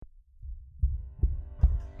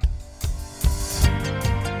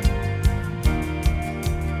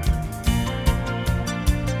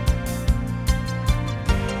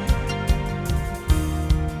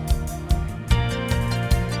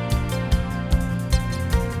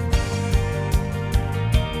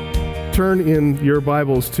turn in your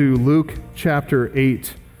Bibles to Luke chapter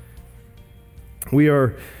 8. We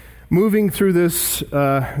are moving through this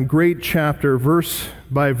great chapter verse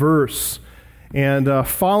by verse and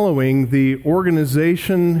following the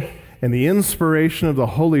organization and the inspiration of the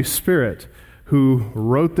Holy Spirit who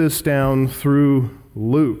wrote this down through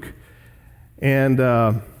Luke.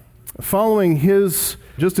 And following his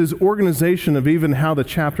organization of even how the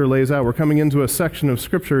chapter lays out. We're coming into a section of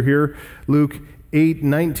Scripture here, Luke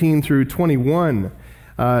 8:19 through 21.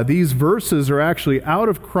 These verses are actually out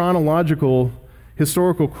of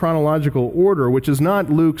historical chronological order, which is not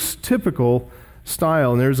Luke's typical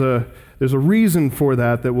style. And there's a reason for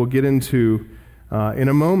that we'll get into in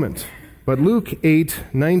a moment. But Luke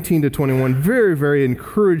 8:19 to 21, very, very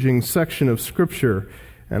encouraging section of Scripture.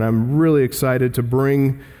 And I'm really excited to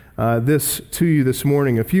bring this to you this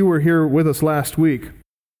morning. If you were here with us last week,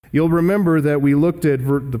 you'll remember that we looked at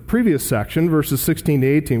the previous section, verses 16 to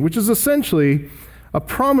 18, which is essentially a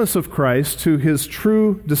promise of Christ to his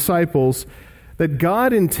true disciples that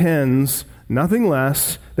God intends nothing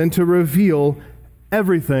less than to reveal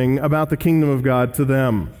everything about the kingdom of God to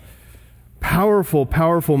them. Powerful,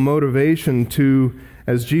 powerful motivation to,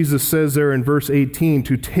 as Jesus says there in verse 18,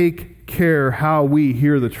 to take care how we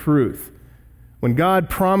hear the truth. When God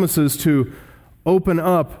promises to open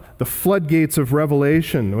up the floodgates of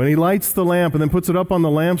revelation, when he lights the lamp and then puts it up on the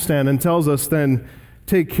lampstand and tells us then,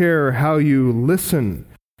 take care how you listen.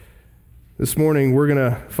 This morning we're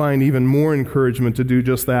going to find even more encouragement to do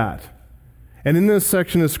just that. And in this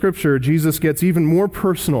section of Scripture, Jesus gets even more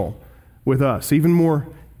personal with us, even more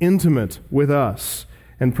intimate with us,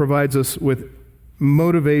 and provides us with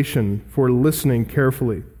motivation for listening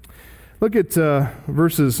carefully. Look at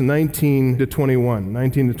verses 19 to 21.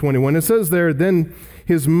 19 to 21. It says there, then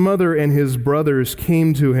his mother and his brothers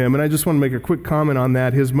came to him. And I just want to make a quick comment on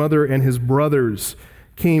that. His mother and his brothers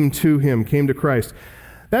came to him, came to Christ.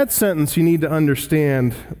 That sentence, you need to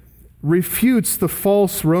understand, refutes the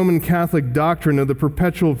false Roman Catholic doctrine of the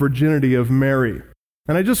perpetual virginity of Mary.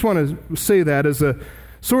 And I just want to say that as a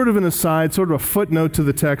sort of an aside, sort of a footnote to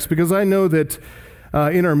the text, because I know that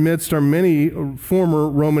in our midst are many former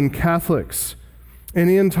Roman Catholics. And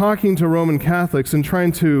in talking to Roman Catholics and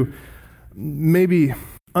trying to maybe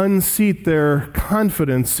unseat their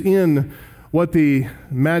confidence in what the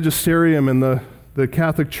magisterium and the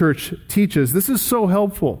Catholic Church teaches, this is so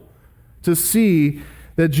helpful to see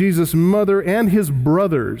that Jesus' mother and his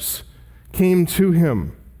brothers came to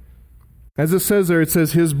him. As it says there, it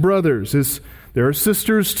says his brothers. There are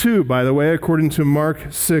sisters too, by the way, according to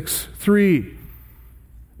Mark 6:3.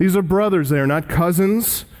 These are brothers. They are not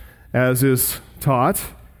cousins, as is taught.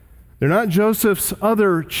 They're not Joseph's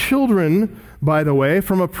other children, by the way,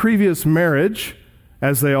 from a previous marriage,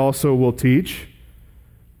 as they also will teach.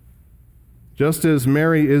 Just as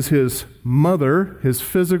Mary is his mother, his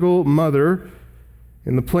physical mother,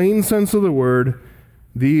 in the plain sense of the word,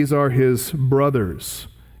 these are his brothers,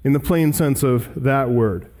 in the plain sense of that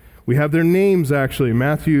word. We have their names, actually.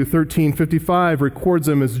 Matthew 13:55 records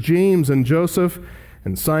them as James and Joseph,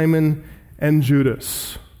 and Simon and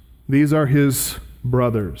Judas. These are his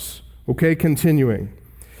brothers. Okay, continuing.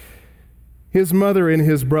 His mother and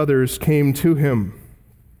his brothers came to him,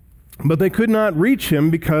 but they could not reach him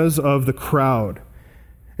because of the crowd.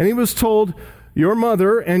 And he was told, your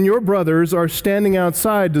mother and your brothers are standing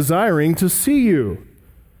outside desiring to see you.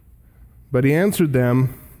 But he answered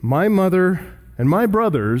them, my mother and my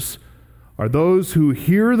brothers are those who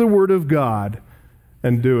hear the word of God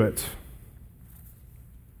and do it.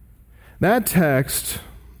 That text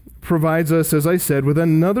provides us, as I said, with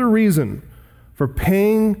another reason for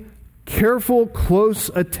paying careful, close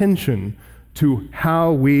attention to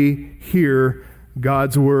how we hear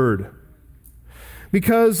God's word.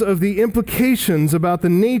 Because of the implications about the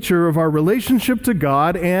nature of our relationship to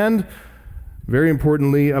God and, very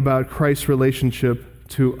importantly, about Christ's relationship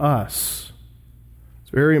to us.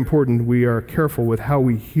 It's very important we are careful with how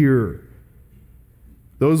we hear.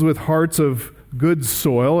 Those with hearts of good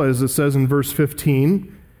soil, as it says in verse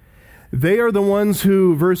 15, they are the ones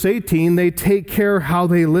who, verse 18, they take care how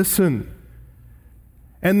they listen.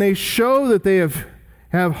 And they show that they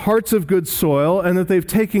have hearts of good soil and that they've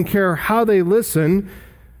taken care how they listen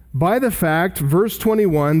by the fact, verse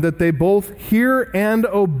 21, that they both hear and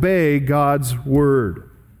obey God's word.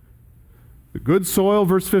 The good soil,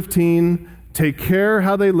 verse 15, take care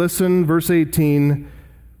how they listen, verse 18,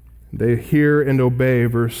 they hear and obey,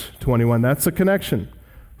 verse 21. That's the connection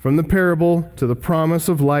from the parable to the promise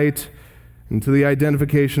of light and to the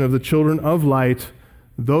identification of the children of light,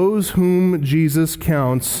 those whom Jesus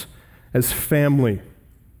counts as family.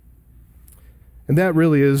 And that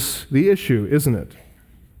really is the issue, isn't it?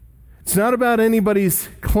 It's not about anybody's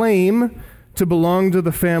claim to belong to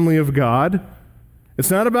the family of God.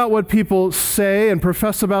 It's not about what people say and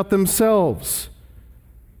profess about themselves.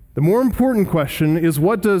 The more important question is,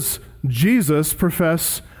 what does Jesus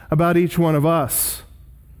profess about each one of us?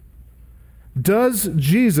 Does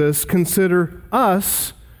Jesus consider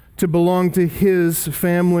us to belong to his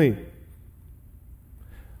family?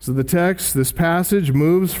 So the text, this passage,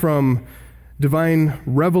 moves from divine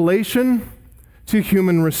revelation to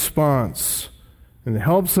human response, and it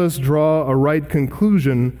helps us draw a right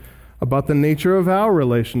conclusion about the nature of our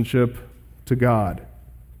relationship to God.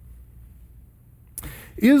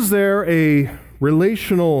 Is there a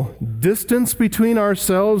relational distance between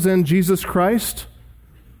ourselves and Jesus Christ?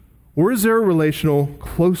 Or is there a relational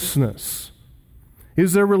closeness?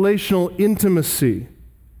 Is there relational intimacy?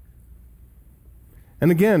 And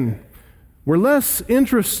again, we're less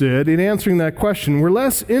interested in answering that question. We're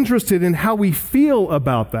less interested in how we feel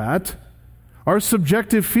about that. Our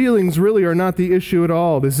subjective feelings really are not the issue at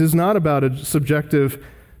all. This is not about a subjective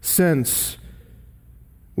sense.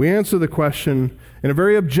 We answer the question in a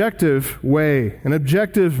very objective way, an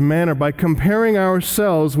objective manner, by comparing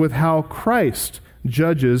ourselves with how Christ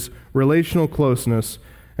judges relational closeness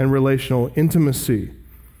and relational intimacy.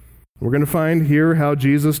 We're going to find here how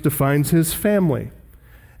Jesus defines his family.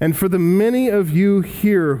 And for the many of you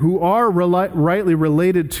here who are rightly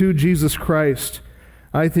related to Jesus Christ,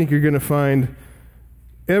 I think you're going to find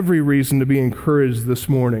every reason to be encouraged this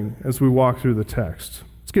morning as we walk through the text.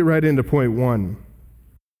 Let's get right into point one.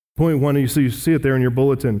 Point one, you see it there in your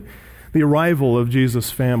bulletin, the arrival of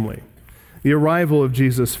Jesus' family. The arrival of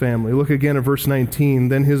Jesus' family. Look again at verse 19.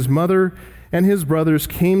 Then his mother and his brothers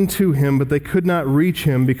came to him, but they could not reach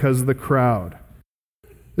him because of the crowd.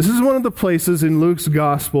 This is one of the places in Luke's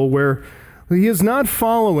gospel where he is not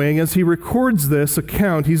following, as he records this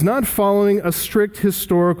account, he's not following a strict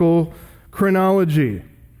historical chronology.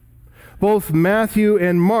 Both Matthew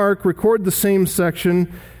and Mark record the same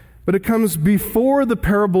section, but it comes before the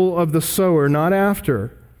parable of the sower, not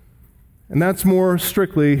after. And that's more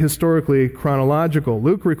strictly, historically chronological.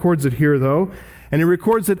 Luke records it here, though, and he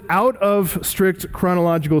records it out of strict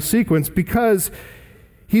chronological sequence because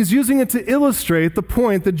he's using it to illustrate the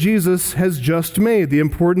point that Jesus has just made, the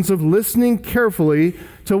importance of listening carefully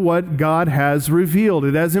to what God has revealed.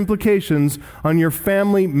 It has implications on your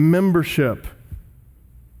family membership.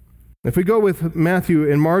 If we go with Matthew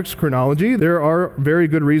and Mark's chronology, there are very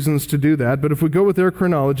good reasons to do that. But if we go with their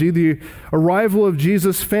chronology, the arrival of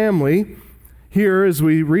Jesus' family, here as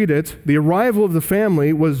we read it, the arrival of the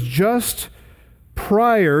family was just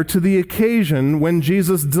prior to the occasion when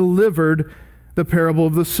Jesus delivered the parable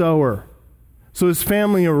of the sower. So his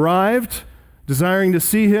family arrived, desiring to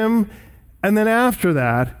see him, and then after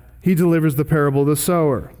that, he delivers the parable of the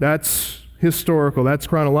sower. That's historical, that's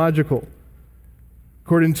chronological.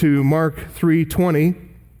 According to Mark 3:20,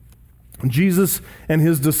 Jesus and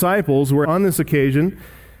his disciples were on this occasion,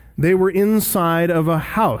 they were inside of a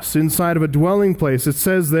house, inside of a dwelling place. It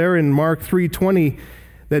says there in Mark 3:20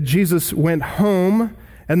 that Jesus went home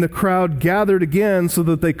and the crowd gathered again so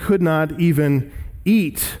that they could not even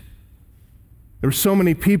eat. There were so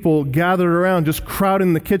many people gathered around, just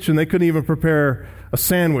crowding the kitchen, they couldn't even prepare a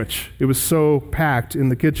sandwich. It was so packed in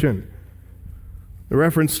the kitchen. The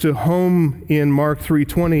reference to home in Mark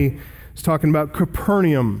 3:20 is talking about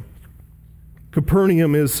Capernaum.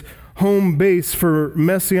 Capernaum is home base for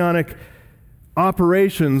messianic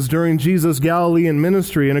operations during Jesus' Galilean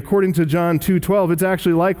ministry. And according to John 2:12, it's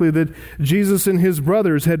actually likely that Jesus and his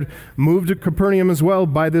brothers had moved to Capernaum as well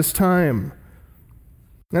by this time.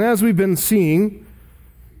 And as we've been seeing,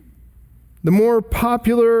 the more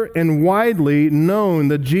popular and widely known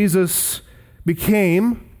that Jesus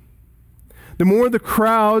became, the more the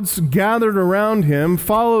crowds gathered around him,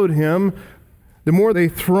 followed him, the more they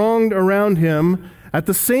thronged around him, at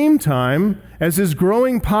the same time as his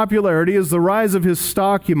growing popularity, as the rise of his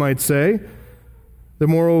stock, you might say, the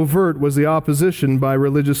more overt was the opposition by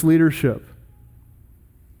religious leadership.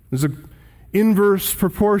 There's an inverse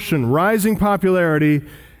proportion, rising popularity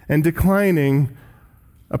and declining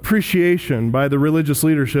appreciation by the religious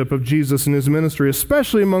leadership of Jesus and his ministry,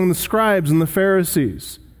 especially among the scribes and the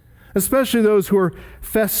Pharisees, especially those who are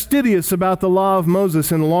fastidious about the law of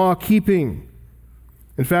Moses and law-keeping.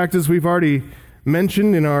 In fact, as we've already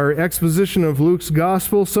mentioned in our exposition of Luke's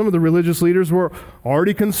gospel, some of the religious leaders were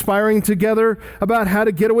already conspiring together about how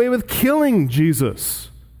to get away with killing Jesus.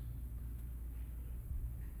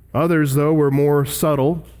 Others, though, were more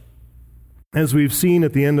subtle, as we've seen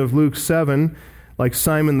at the end of Luke 7, like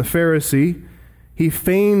Simon the Pharisee. He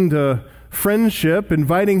feigned a friendship,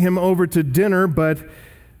 inviting him over to dinner, but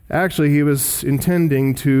Actually, he was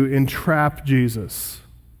intending to entrap Jesus.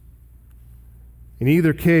 In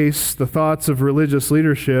either case, the thoughts of religious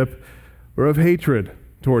leadership were of hatred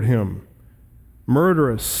toward him,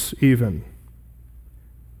 murderous even.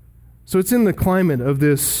 So it's in the climate of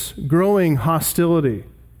this growing hostility,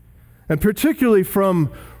 and particularly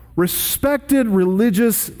from respected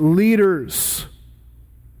religious leaders,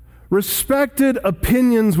 respected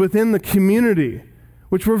opinions within the community,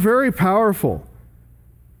 which were very powerful.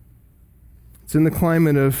 It's in the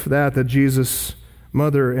climate of that Jesus'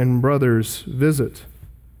 mother and brothers visit.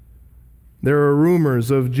 There are rumors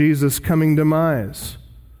of Jesus' coming demise.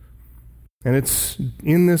 And it's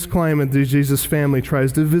in this climate that Jesus' family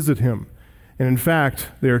tries to visit him. And in fact,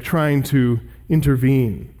 they are trying to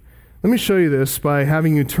intervene. Let me show you this by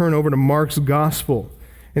having you turn over to Mark's Gospel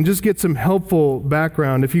and just get some helpful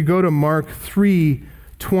background. If you go to Mark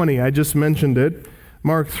 3:20, I just mentioned it,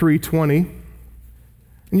 Mark 3:20,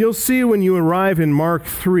 and you'll see when you arrive in Mark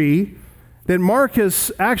 3 that Mark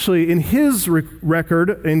has actually, in his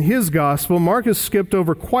record, in his Gospel, Mark has skipped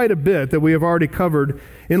over quite a bit that we have already covered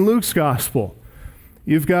in Luke's Gospel.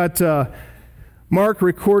 You've got Mark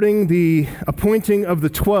recording the appointing of the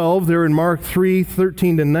 12 there in Mark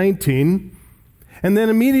 3:13-19. And then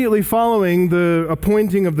immediately following the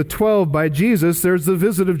appointing of the 12 by Jesus, there's the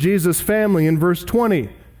visit of Jesus' family in verse 20.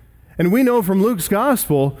 And we know from Luke's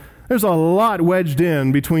Gospel, there's a lot wedged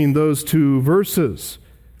in between those two verses.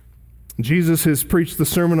 Jesus has preached the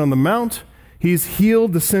Sermon on the Mount. He's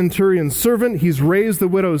healed the centurion's servant. He's raised the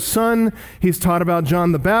widow's son. He's taught about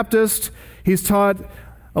John the Baptist. He's taught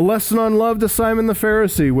a lesson on love to Simon the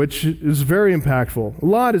Pharisee, which is very impactful. A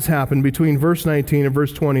lot has happened between verse 19 and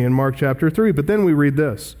verse 20 in Mark chapter 3. But then we read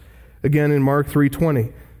this, again in Mark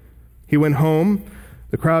 3:20. He went home.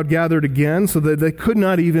 The crowd gathered again so that they could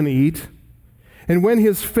not even eat. And when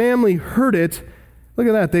his family heard it, look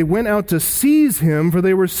at that, they went out to seize him, for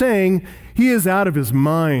they were saying, he is out of his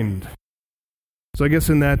mind. So I guess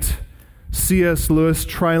in that C.S. Lewis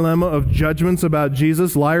trilemma of judgments about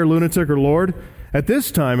Jesus, liar, lunatic, or Lord, at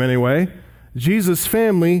this time anyway, Jesus'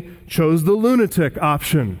 family chose the lunatic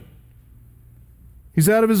option. He's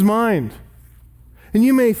out of his mind. And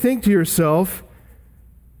you may think to yourself,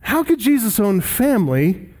 how could Jesus' own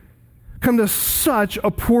family come to such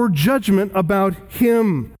a poor judgment about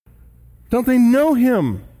him? Don't they know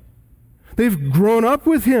him? They've grown up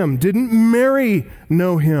with him. Didn't Mary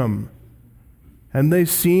know him? And they've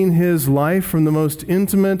seen his life from the most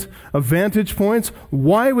intimate of vantage points.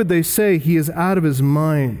 Why would they say he is out of his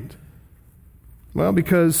mind? Well,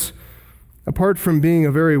 because apart from being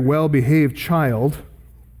a very well-behaved child,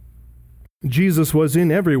 Jesus was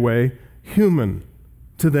in every way human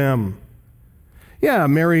to them. Yeah,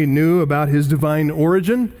 Mary knew about his divine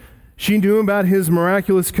origin. She knew about his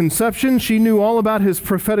miraculous conception. She knew all about his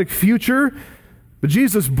prophetic future. But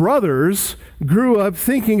Jesus' brothers grew up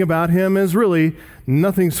thinking about him as really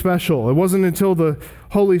nothing special. It wasn't until the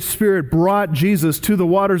Holy Spirit brought Jesus to the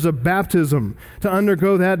waters of baptism to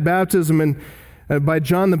undergo that baptism, and by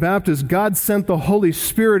John the Baptist, God sent the Holy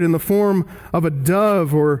Spirit in the form of a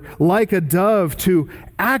dove, or like a dove, to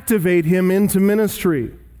activate him into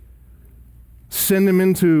ministry, send him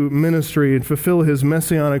into ministry and fulfill his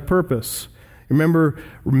messianic purpose. Remember,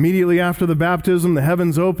 immediately after the baptism, the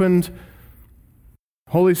heavens opened,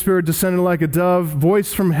 Holy Spirit descended like a dove,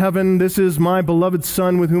 voice from heaven, this is my beloved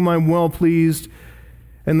Son with whom I'm well pleased.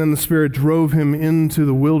 And then the Spirit drove him into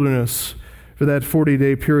the wilderness for that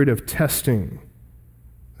 40-day period of testing.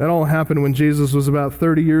 That all happened when Jesus was about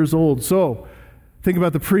 30 years old. So, think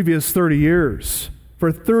about the previous 30 years.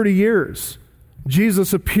 For 30 years,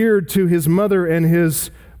 Jesus appeared to his mother and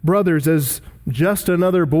his brothers as just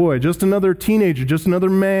another boy, just another teenager, just another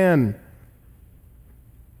man.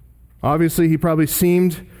 Obviously, he probably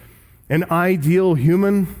seemed an ideal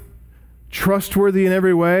human, trustworthy in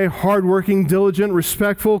every way, hardworking, diligent,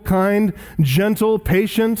 respectful, kind, gentle,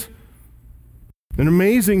 patient, an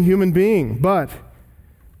amazing human being, but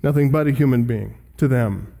nothing but a human being to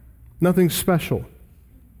them. Nothing special.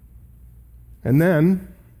 And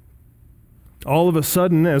then, all of a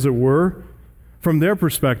sudden, as it were, from their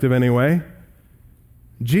perspective anyway,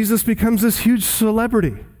 Jesus becomes this huge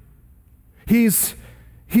celebrity. He's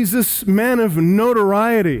this man of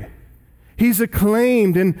notoriety. He's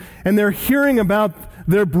acclaimed, and they're hearing about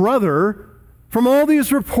their brother from all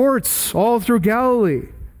these reports all through Galilee.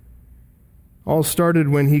 All started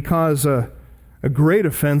when he caused a great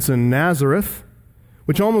offense in Nazareth,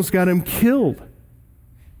 which almost got him killed.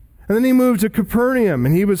 And then he moved to Capernaum,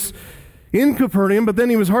 and he was in Capernaum, but then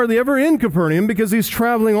he was hardly ever in Capernaum because he's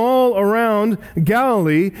traveling all around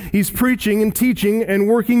Galilee. He's preaching and teaching and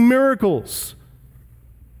working miracles.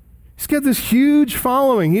 He's got this huge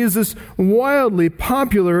following. He is this wildly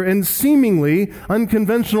popular and seemingly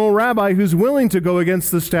unconventional rabbi who's willing to go against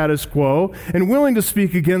the status quo and willing to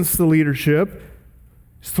speak against the leadership.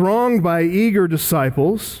 He's thronged by eager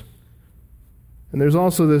disciples. And there's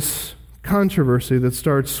also this controversy that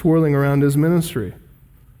starts swirling around his ministry.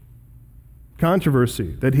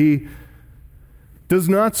 Controversy that he does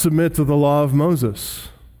not submit to the law of Moses,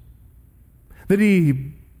 that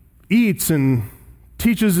he eats and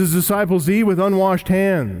teaches his disciples to eat with unwashed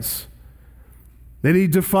hands, that he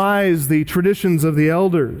defies the traditions of the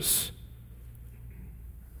elders.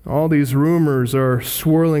 All these rumors are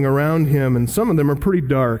swirling around him, and some of them are pretty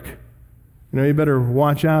dark. You better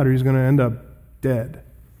watch out or he's going to end up dead.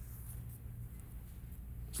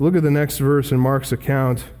 So look at the next verse in Mark's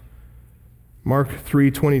account. Mark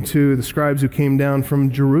 3:22, the scribes who came down from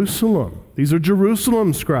Jerusalem. These are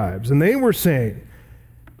Jerusalem scribes, and they were saying,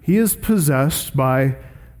 he is possessed by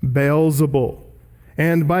Beelzebul,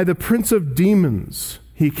 and by the prince of demons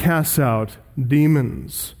he casts out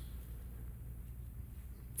demons.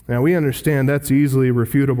 Now we understand that's easily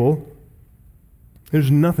refutable. There's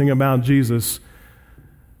nothing about Jesus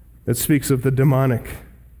that speaks of the demonic.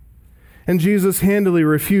 And Jesus handily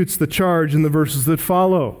refutes the charge in the verses that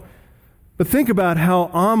follow. But think about how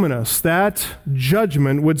ominous that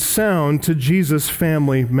judgment would sound to Jesus'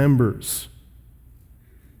 family members.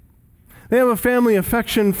 They have a family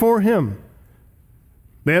affection for him.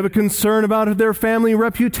 They have a concern about their family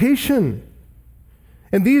reputation.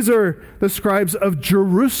 And these are the scribes of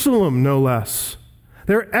Jerusalem, no less.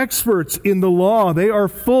 They're experts in the law. They are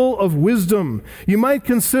full of wisdom. You might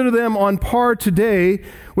consider them on par today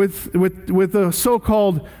with the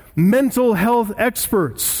so-called mental health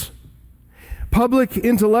experts, public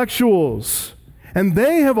intellectuals. And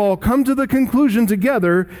they have all come to the conclusion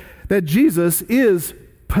together that Jesus is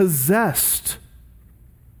possessed.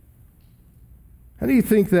 How do you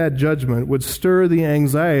think that judgment would stir the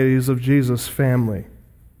anxieties of Jesus' family?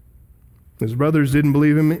 His brothers didn't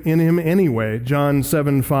believe in him anyway, John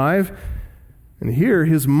 7:5. And here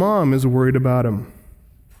his mom is worried about him.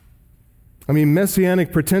 I mean,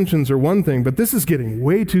 messianic pretensions are one thing, but this is getting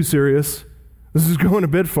way too serious. This is going a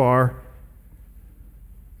bit far.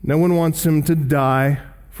 No one wants him to die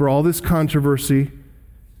for all this controversy,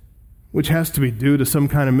 which has to be due to some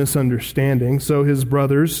kind of misunderstanding. So his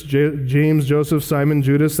brothers, James, Joseph, Simon,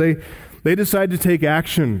 Judas, they decide to take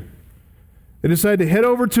action. They decide to head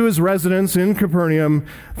over to his residence in Capernaum,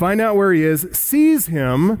 find out where he is, seize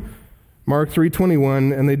him, Mark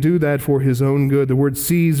 3:21, and they do that for his own good. The word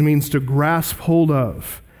seize means to grasp hold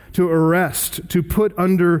of, to arrest, to put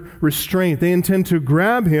under restraint. They intend to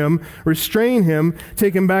grab him, restrain him,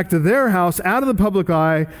 take him back to their house, out of the public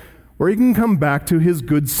eye, where he can come back to his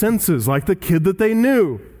good senses, like the kid that they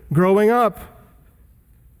knew growing up.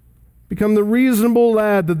 Become the reasonable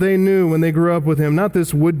lad that they knew when they grew up with him, not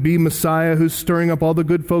this would-be Messiah who's stirring up all the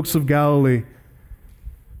good folks of Galilee.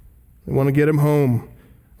 They want to get him home,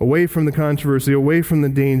 away from the controversy, away from the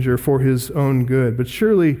danger for his own good. But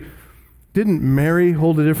surely, didn't Mary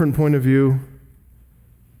hold a different point of view?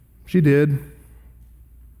 She did.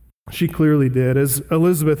 She clearly did. As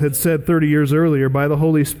Elizabeth had said 30 years earlier by the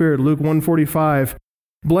Holy Spirit, Luke 1:45,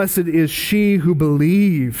 "Blessed is she who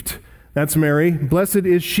believed." That's Mary. "Blessed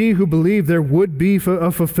is she who believed there would be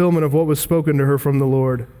a fulfillment of what was spoken to her from the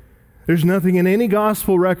Lord." There's nothing in any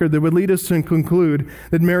gospel record that would lead us to conclude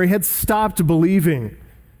that Mary had stopped believing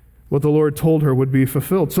what the Lord told her would be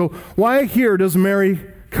fulfilled. So why here does Mary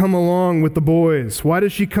come along with the boys? Why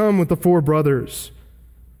does she come with the 4 brothers?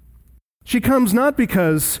 She comes not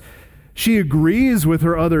because she agrees with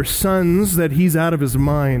her other sons that he's out of his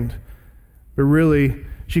mind, but really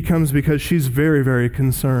she comes because she's very, very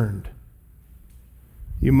concerned.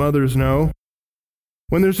 You mothers know,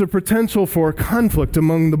 when there's a potential for conflict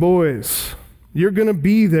among the boys, you're going to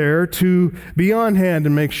be there to be on hand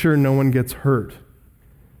and make sure no one gets hurt.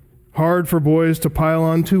 Hard for boys to pile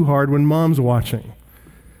on too hard when mom's watching.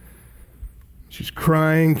 She's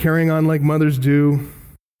crying, carrying on like mothers do.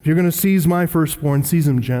 If you're going to seize my firstborn, seize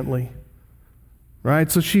him gently.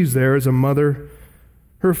 Right? So she's there as a mother.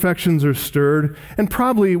 Her affections are stirred. And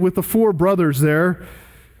probably with the 4 brothers there,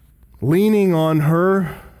 leaning on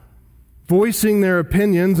her, voicing their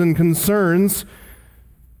opinions and concerns,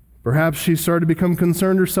 perhaps she started to become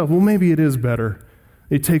concerned herself. Well, maybe it is better.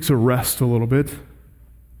 It takes a rest a little bit.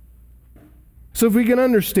 So if we can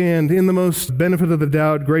understand in the most benefit of the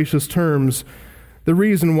doubt, gracious terms, the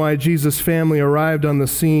reason why Jesus' family arrived on the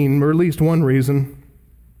scene, or at least one reason,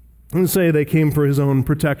 and say they came for his own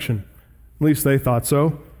protection. At least they thought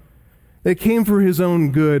so. They came for his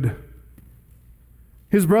own good.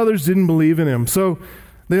 His brothers didn't believe in him, so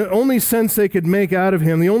The only sense they could make out of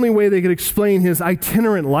him, the only way they could explain his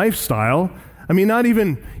itinerant lifestyle, he's not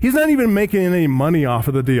even making any money off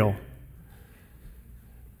of the deal.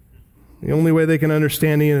 The only way they can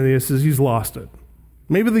understand any of this is he's lost it.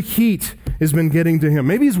 Maybe the heat has been getting to him.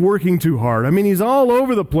 Maybe he's working too hard. He's all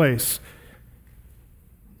over the place.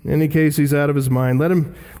 In any case, he's out of his mind.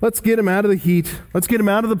 Let's get him out of the heat. Let's get him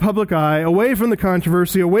out of the public eye, away from the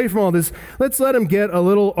controversy, away from all this. Let's let him get a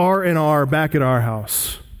little R&R back at our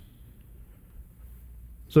house.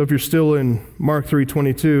 So if you're still in Mark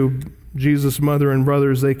 3:22, Jesus' mother and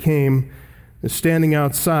brothers, they came, standing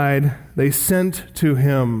outside, they sent to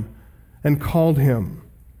him and called him.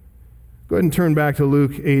 Go ahead and turn back to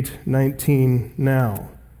Luke 8:19 now.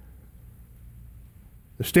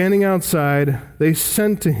 They're standing outside, they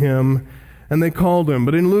sent to him, and they called him.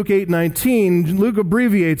 But in Luke 8:19, Luke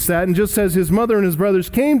abbreviates that and just says his mother and his brothers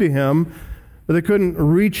came to him, but they couldn't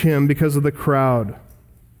reach him because of the crowd.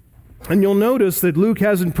 And you'll notice that Luke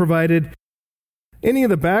hasn't provided any of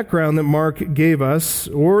the background that Mark gave us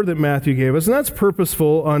or that Matthew gave us, and that's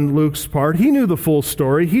purposeful on Luke's part. He knew the full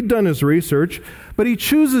story. He'd done his research, but he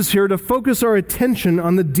chooses here to focus our attention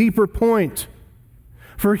on the deeper point.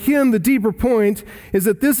 For him, the deeper point is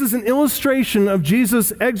that this is an illustration of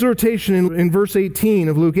Jesus' exhortation in verse 18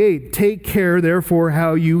 of Luke 8. Take care, therefore,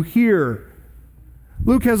 how you hear.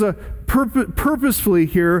 Luke has purposefully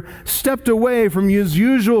here stepped away from his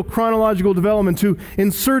usual chronological development to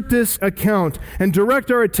insert this account and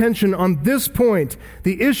direct our attention on this point,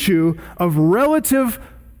 the issue of relative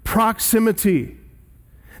proximity,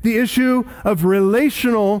 the issue of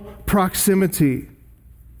relational proximity.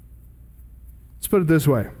 Let's put it this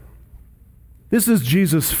way. This is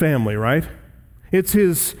Jesus' family, right? It's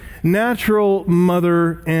his natural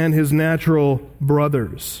mother and his natural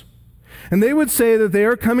brothers. And they would say that they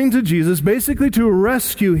are coming to Jesus basically to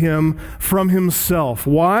rescue him from himself.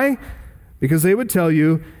 Why? Because they would tell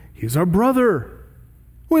you, he's our brother.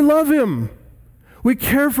 We love him. We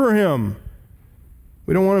care for him.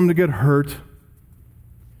 We don't want him to get hurt.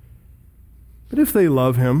 But if they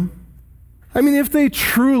love him, if they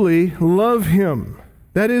truly love him,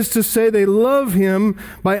 that is to say, they love him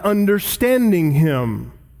by understanding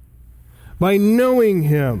him, by knowing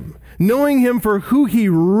him for who he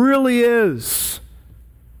really is,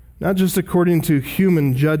 not just according to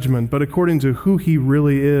human judgment, but according to who he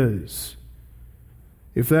really is.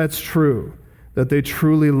 If that's true, that they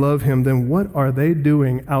truly love him, then what are they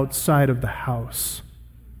doing outside of the house?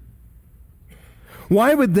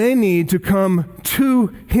 Why would they need to come to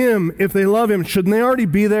him if they love him? Shouldn't they already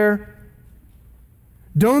be there?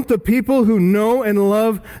 Don't the people who know and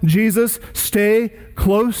love Jesus stay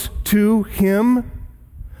close to him?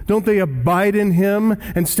 Don't they abide in him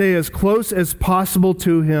and stay as close as possible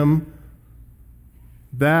to him?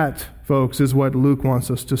 That, folks, is what Luke wants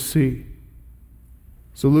us to see.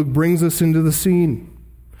 So Luke brings us into the scene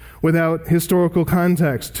without historical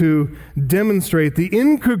context to demonstrate the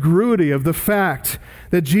incongruity of the fact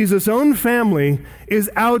that Jesus' own family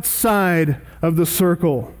is outside of the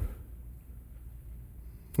circle.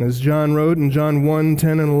 As John wrote in John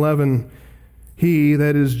 1:10 and 11, he,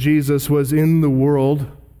 that is Jesus, was in the world,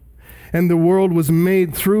 and the world was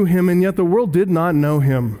made through him, and yet the world did not know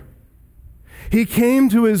him. He came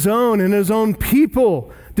to his own, and his own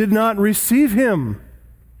people did not receive him.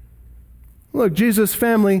 Look, Jesus'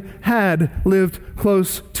 family had lived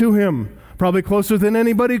close to him, probably closer than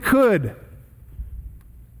anybody could.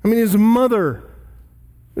 His mother,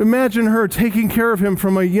 imagine her taking care of him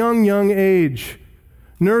from a young age,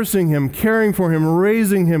 nursing him, caring for him,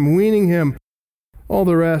 raising him, weaning him, all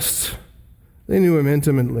the rest. They knew him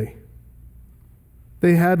intimately.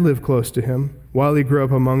 They had lived close to him while he grew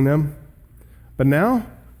up among them. But now,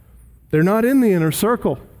 they're not in the inner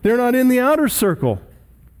circle. They're not in the outer circle.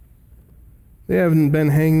 They haven't been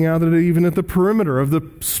hanging out even at the perimeter of the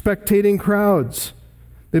spectating crowds.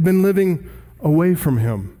 They've been living away from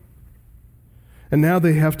him. And now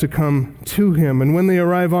they have to come to him. And when they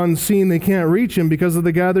arrive on scene, they can't reach him because of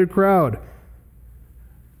the gathered crowd.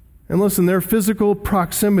 And listen, their physical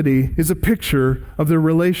proximity is a picture of their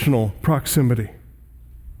relational proximity.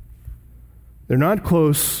 They're not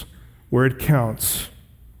close where it counts.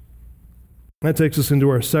 That takes us into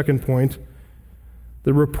our second point,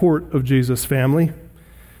 the report of Jesus' family.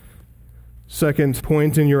 Second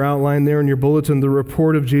point in your outline there in your bulletin, the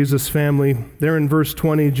report of Jesus' family. There in verse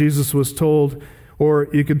 20, Jesus was told, or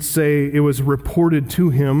you could say it was reported to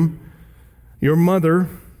him, your mother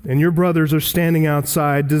and your brothers are standing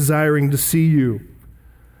outside desiring to see you.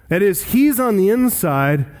 That is, he's on the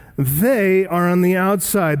inside, They are on the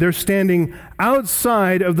outside. They're standing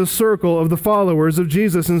outside of the circle of the followers of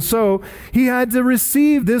Jesus. And so he had to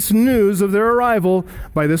receive this news of their arrival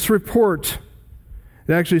by this report.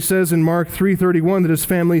 It actually says in Mark 3:31 that his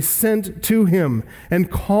family sent to him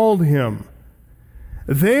and called him.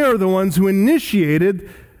 They are the ones who initiated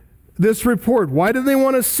this report. Why did they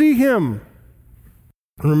want to see him?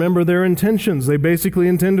 Remember their intentions. They basically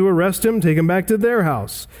intend to arrest him, take him back to their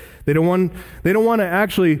house. They don't want to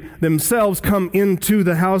actually themselves come into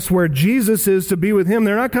the house where Jesus is to be with him.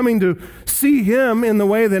 They're not coming to see him in the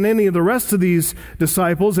way that any of the rest of these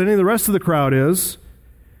disciples, any of the rest of the crowd is.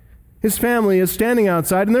 His family is standing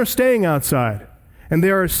outside, and they're staying outside. And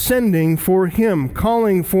they are sending for him,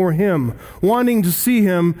 calling for him, wanting to see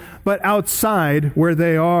him, but outside where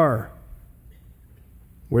they are,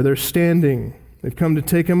 where they're standing. They've come to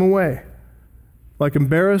take him away. Like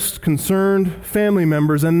embarrassed, concerned family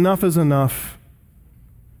members, enough is enough.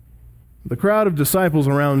 The crowd of disciples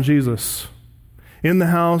around Jesus, in the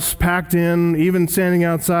house, packed in, even standing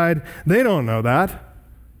outside, they don't know that.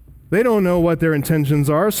 They don't know what their intentions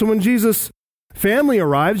are. So when Jesus' family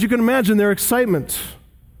arrives, you can imagine their excitement.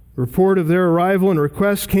 The report of their arrival and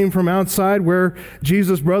request came from outside where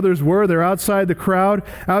Jesus' brothers were. They're outside the crowd,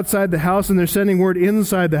 outside the house, and they're sending word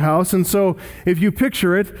inside the house. And so, if you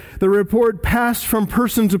picture it, the report passed from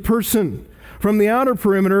person to person, from the outer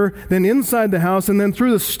perimeter, then inside the house, and then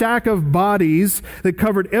through the stack of bodies that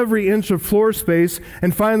covered every inch of floor space,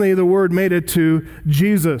 and finally the word made it to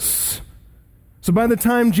Jesus. So by the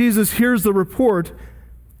time Jesus hears the report,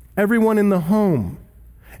 everyone in the home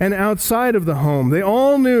and outside of the home, they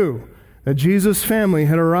all knew that Jesus' family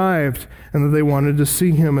had arrived and that they wanted to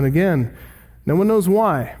see him. And again, no one knows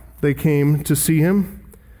why they came to see him,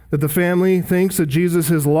 that the family thinks that Jesus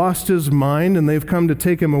has lost his mind and they've come to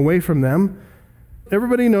take him away from them.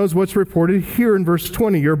 Everybody knows what's reported here in verse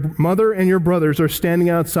 20. Your mother and your brothers are standing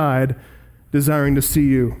outside desiring to see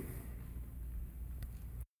you.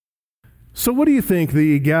 So what do you think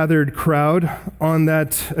the gathered crowd on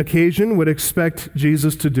that occasion would expect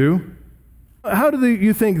Jesus to do? How do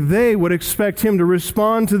you think they would expect him to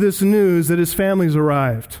respond to this news that his family's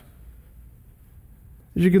arrived?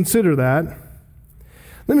 As you consider that,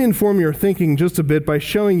 let me inform your thinking just a bit by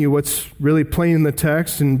showing you what's really plain in the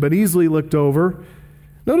text, but easily looked over.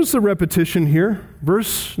 Notice the repetition here,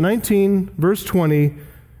 verse 19, verse 20,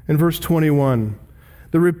 and verse 21.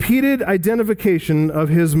 The repeated identification of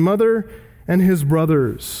his mother and his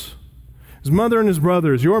brothers. His mother and his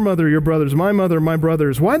brothers, your mother, your brothers, my mother, my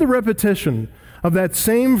brothers. Why the repetition of that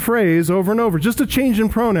same phrase over and over? Just a change in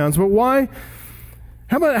pronouns, but why?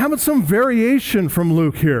 How about some variation from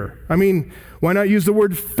Luke here? I mean, why not use the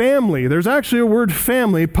word family? There's actually a word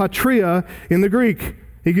family, patria, in the Greek.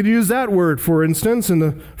 He could use that word, for instance, in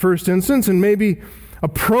the first instance, and maybe a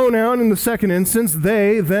pronoun in the second instance,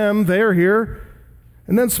 they, them, they're here.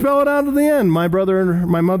 And then spell it out at the end, my brother and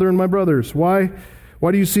my mother and my brothers. Why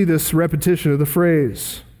do you see this repetition of the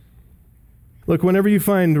phrase? Look, whenever you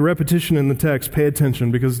find repetition in the text, pay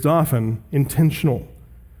attention because it's often intentional.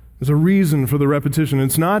 There's a reason for the repetition.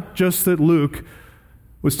 It's not just that Luke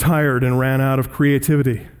was tired and ran out of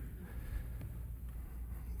creativity.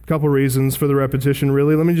 A couple reasons for the repetition,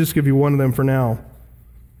 really. Let me just give you one of them for now.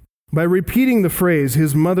 By repeating the phrase,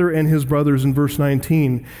 his mother and his brothers in verse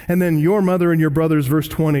 19, and then your mother and your brothers, verse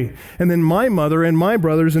 20, and then my mother and my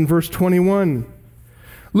brothers in verse 21.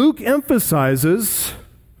 Luke emphasizes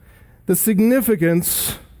the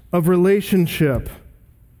significance of relationship,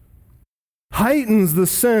 heightens the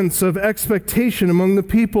sense of expectation among the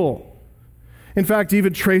people. In fact,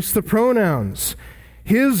 even trace the pronouns.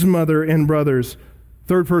 His mother and brothers,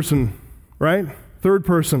 third person, right? Third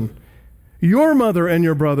person. Your mother and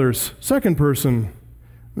your brothers, second person.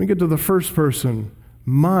 Let me get to the first person.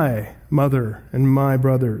 My mother and my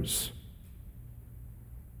brothers.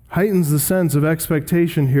 Heightens the sense of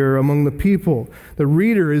expectation here among the people. The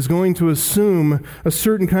reader is going to assume a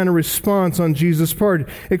certain kind of response on Jesus' part.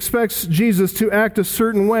 Expects Jesus to act a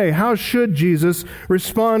certain way. How should Jesus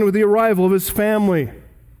respond with the arrival of his family?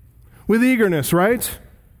 With eagerness, right?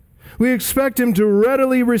 We expect him to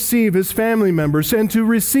readily receive his family members and to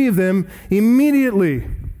receive them immediately.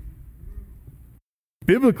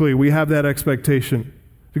 Biblically, we have that expectation.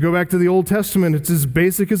 If you go back to the Old Testament, it's as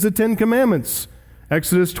basic as the Ten Commandments.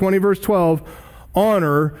 Exodus 20, verse 12,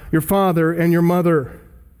 honor your father and your mother.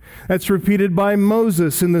 That's repeated by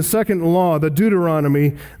Moses in the second law, the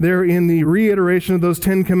Deuteronomy, there in the reiteration of those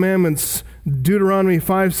Ten Commandments. Deuteronomy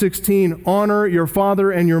 5:16, honor your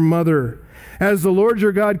father and your mother, as the Lord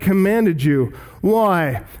your God commanded you.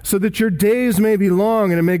 Why? So that your days may be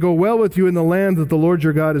long and it may go well with you in the land that the Lord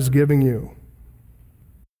your God is giving you.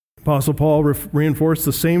 Apostle Paul reinforced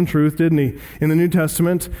the same truth, didn't he? In the New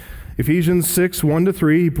Testament, Ephesians 6,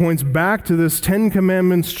 1-3, he points back to this Ten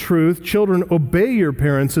Commandments truth. Children, obey your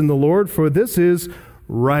parents in the Lord, for this is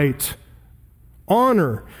right.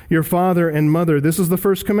 Honor your father and mother. This is the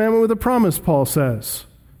first commandment with a promise, Paul says,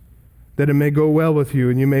 that it may go well with you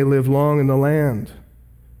and you may live long in the land.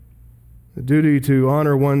 The duty to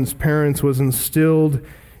honor one's parents was instilled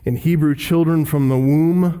in Hebrew children from the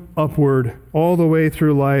womb upward, all the way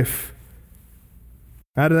through life.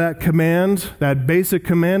 Out of that command, that basic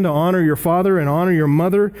command to honor your father and honor your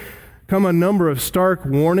mother, come a number of stark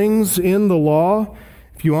warnings in the law.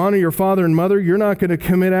 If you honor your father and mother, you're not going to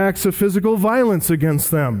commit acts of physical violence against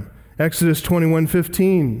them. Exodus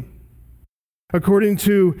 21:15. According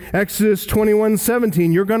to Exodus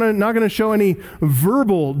 21:17, you're not going to show any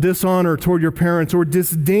verbal dishonor toward your parents or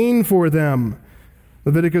disdain for them.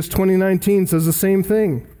 Leviticus 20:19 says the same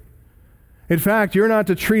thing. In fact, you're not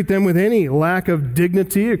to treat them with any lack of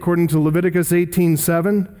dignity, according to Leviticus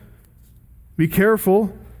 18:7. Be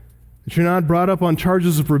careful that you're not brought up on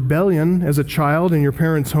charges of rebellion as a child in your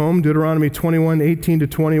parents' home, Deuteronomy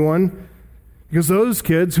 21:18-21. Because those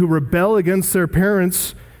kids who rebel against their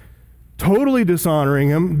parents, totally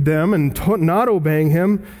dishonoring them and not obeying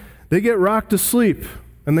him, they get rocked to sleep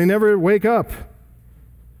and they never wake up.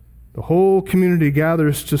 The whole community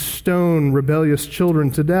gathers to stone rebellious children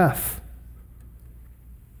to death.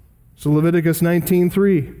 So Leviticus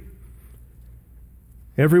 19:3,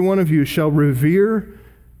 every one of you shall revere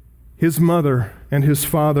his mother and his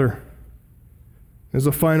father. As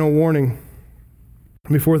a final warning,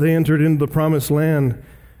 before they entered into the promised land,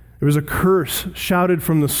 there was a curse shouted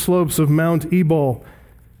from the slopes of Mount Ebal.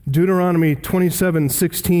 Deuteronomy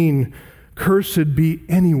 27:16, cursed be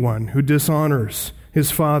anyone who dishonors his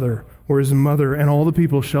father or his mother, and all the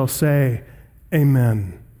people shall say,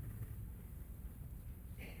 Amen.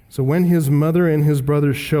 So when his mother and his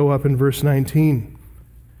brothers show up in verse 19,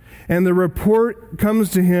 and the report comes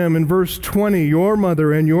to him in verse 20, your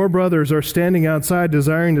mother and your brothers are standing outside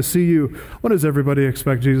desiring to see you, what does everybody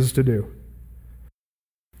expect Jesus to do?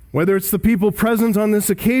 Whether it's the people present on this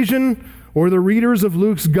occasion or the readers of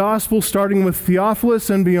Luke's gospel, starting with Theophilus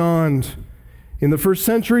and beyond, in the first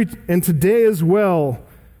century and today as well,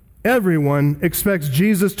 everyone expects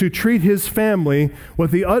Jesus to treat his family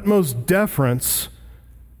with the utmost deference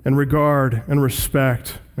and regard and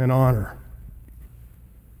respect and honor.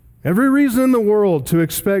 Every reason in the world to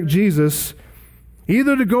expect Jesus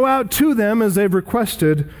either to go out to them as they've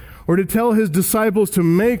requested or to tell his disciples to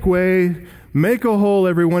make way, make a hole,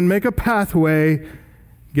 everyone, make a pathway,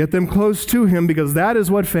 get them close to him, because that is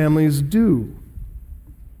what families do.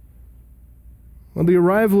 Well, the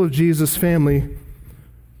arrival of Jesus' family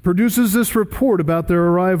produces this report about their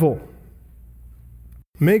arrival,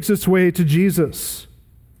 makes its way to Jesus.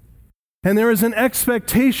 And there is an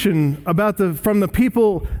expectation from the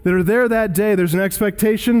people that are there that day. There's an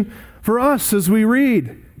expectation for us as we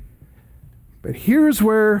read. But here's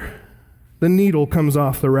where the needle comes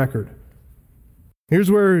off the record.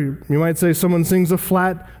 Here's where you might say someone sings a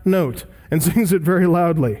flat note and sings it very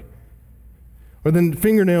loudly. Or the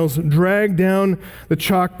fingernails drag down the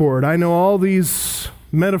chalkboard. I know all these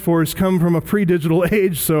metaphors come from a pre-digital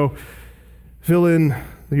age, so fill in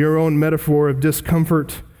your own metaphor of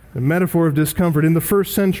discomfort. The metaphor of discomfort. In the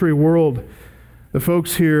first century world, the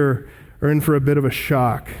folks here are in for a bit of a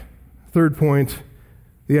shock. Third point,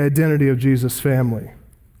 the identity of Jesus' family.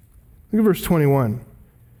 Look at verse 21.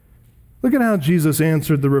 Look at how Jesus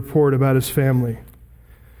answered the report about his family,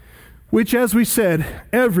 which, as we said,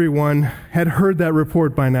 everyone had heard that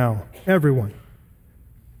report by now. Everyone.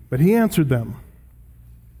 But he answered them,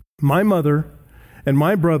 my mother and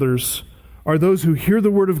my brothers are those who hear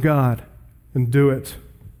the word of God and do it.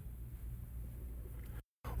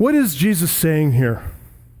 What is Jesus saying here?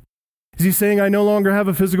 Is he saying I no longer have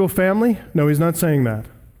a physical family? No, he's not saying that.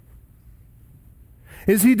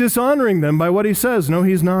 Is he dishonoring them by what he says? No,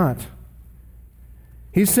 he's not.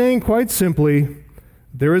 He's saying quite simply,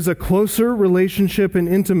 there is a closer relationship and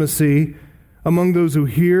intimacy among those who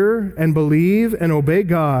hear and believe and obey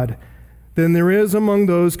God than there is among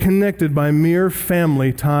those connected by mere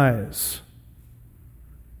family ties.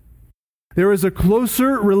 There is a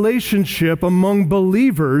closer relationship among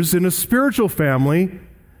believers in a spiritual family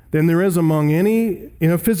than there is among any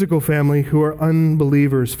in a physical family who are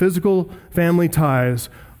unbelievers. Physical family ties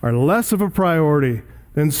are less of a priority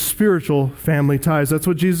than spiritual family ties. That's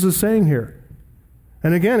what Jesus is saying here.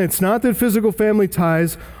 And again, it's not that physical family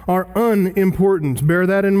ties are unimportant. Bear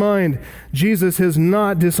that in mind. Jesus has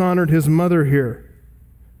not dishonored his mother here.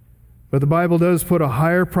 But the Bible does put a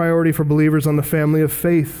higher priority for believers on the family of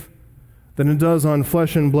faith than it does on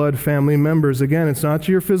flesh and blood family members. Again, it's not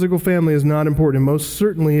your physical family is not important. It most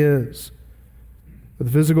certainly is. But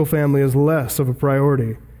the physical family is less of a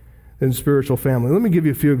priority than spiritual family. Let me give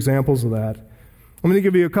you a few examples of that. I'm going to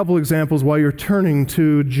give you a couple examples while you're turning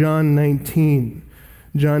to John 19.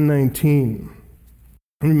 John 19.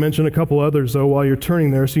 Let me mention a couple others, though, while you're turning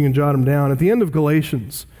there so you can jot them down. At the end of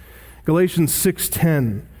Galatians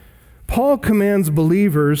 6:10, Paul commands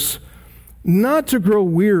believers not to grow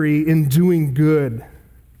weary in doing good,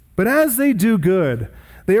 but as they do good,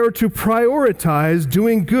 they are to prioritize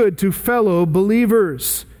doing good to fellow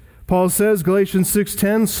believers. Paul says, Galatians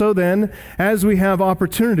 6:10, so then, as we have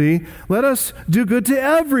opportunity, let us do good to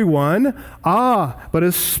everyone, but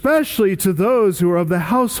especially to those who are of the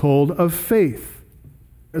household of faith.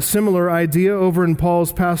 A similar idea over in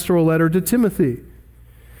Paul's pastoral letter to Timothy.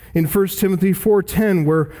 In 1 Timothy 4:10,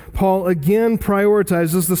 where Paul again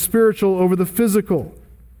prioritizes the spiritual over the physical.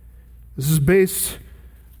 This is based,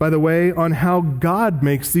 by the way, on how God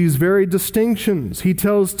makes these very distinctions. He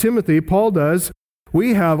tells Timothy, Paul does,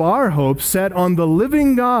 we have our hope set on the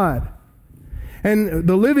living God. And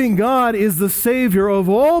the living God is the Savior of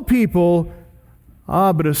all people,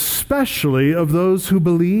 but especially of those who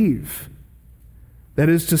believe. That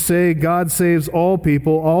is to say, God saves all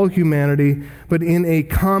people, all humanity, but in a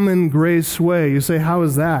common grace way. You say, how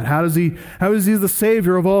is that? How is he the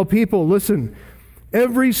Savior of all people? Listen,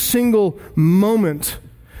 every single moment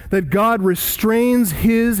that God restrains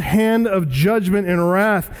his hand of judgment and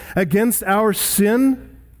wrath against our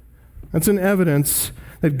sin, that's an evidence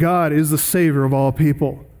that God is the Savior of all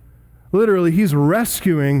people. Literally, he's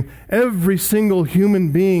rescuing every single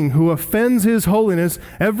human being who offends his holiness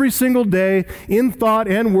every single day in thought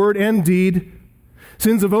and word and deed,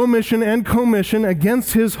 sins of omission and commission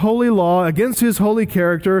against his holy law, against his holy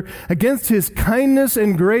character, against his kindness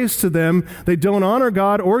and grace to them. They don't honor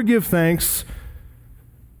God or give thanks.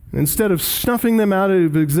 Instead of snuffing them out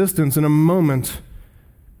of existence in a moment,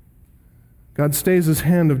 God stays his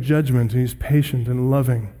hand of judgment, and he's patient and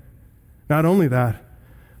loving. Not only that,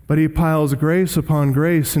 but he piles grace upon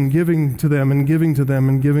grace and giving to them and giving to them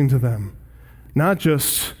and giving to them. Not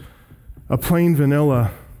just a plain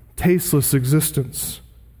vanilla, tasteless existence.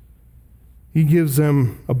 He gives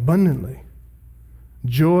them abundantly.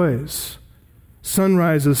 Joys,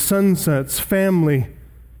 sunrises, sunsets, family,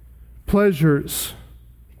 pleasures,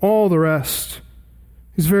 all the rest.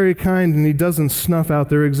 He's very kind, and he doesn't snuff out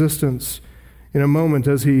their existence in a moment,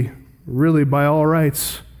 as he really, by all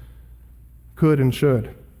rights, could and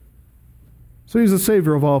should. So he's the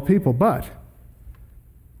Savior of all people, but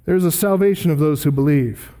there's a salvation of those who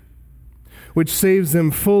believe, which saves them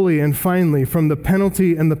fully and finally from the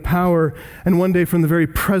penalty and the power, and one day from the very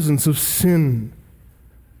presence of sin.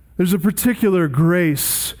 There's a particular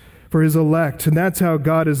grace for his elect, and that's how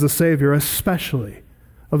God is the Savior, especially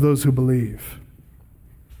of those who believe.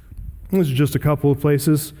 Those are just a couple of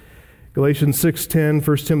places. Galatians 6:10,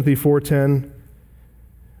 1 Timothy 4:10,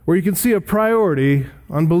 where you can see a priority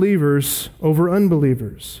on believers over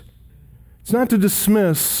unbelievers. It's not to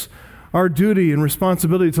dismiss our duty and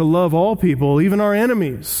responsibility to love all people, even our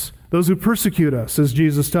enemies, those who persecute us, as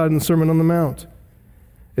Jesus taught in the Sermon on the Mount.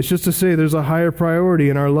 It's just to say there's a higher priority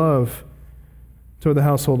in our love toward the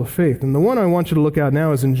household of faith. And the one I want you to look at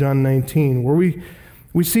now is in John 19, where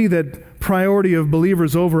we see that priority of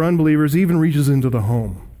believers over unbelievers even reaches into the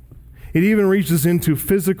home. It even reaches into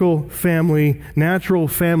physical family, natural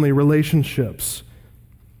family relationships.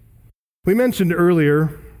 We mentioned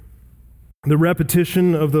earlier the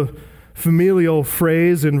repetition of the familial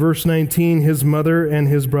phrase in verse 19, his mother and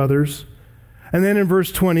his brothers. And then in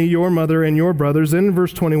verse 20, your mother and your brothers. Then in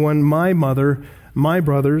verse 21, my mother, my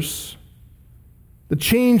brothers. The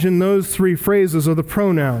change in those three phrases are the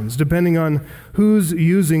pronouns, depending on who's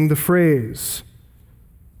using the phrase.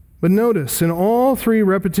 But notice, in all three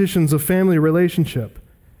repetitions of family relationship,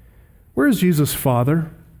 where is Jesus'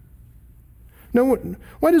 father?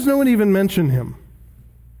 Why does no one even mention him?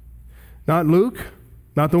 Not Luke,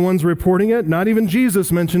 not the ones reporting it, not even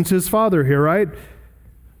Jesus mentions his father here, right?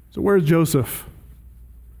 So where's Joseph?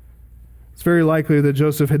 It's very likely that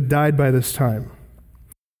Joseph had died by this time.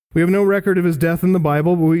 We have no record of his death in the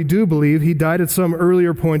Bible, but we do believe he died at some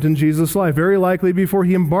earlier point in Jesus' life, very likely before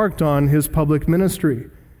he embarked on his public ministry.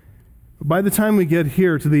 By the time we get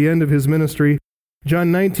here to the end of his ministry,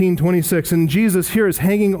 John 19:26, and Jesus here is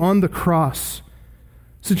hanging on the cross.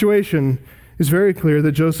 Situation is very clear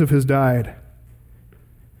that Joseph has died.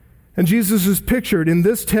 And Jesus is pictured in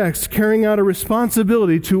this text carrying out a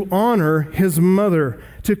responsibility to honor his mother,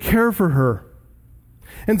 to care for her.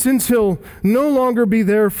 And since he'll no longer be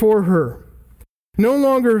there for her, no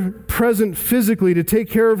longer present physically to take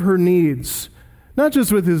care of her needs, not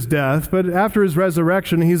just with his death, but after his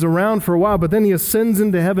resurrection. He's around for a while, but then he ascends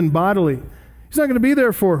into heaven bodily. He's not going to be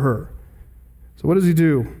there for her. So what does he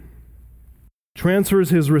do? Transfers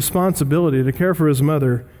his responsibility to care for his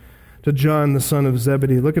mother to John, the son of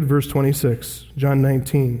Zebedee. Look at verse 26, John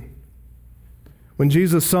 19. When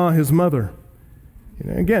Jesus saw his mother,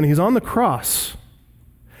 again, he's on the cross.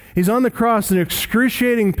 He's on the cross in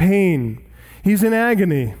excruciating pain. He's in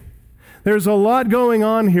agony. There's a lot going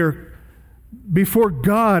on here before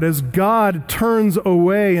God as God turns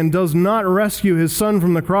away and does not rescue his son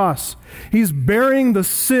from the cross. He's bearing the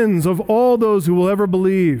sins of all those who will ever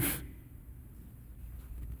believe.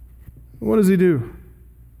 What does he do?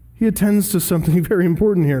 He attends to something very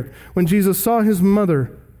important here. When Jesus saw his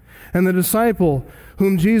mother and the disciple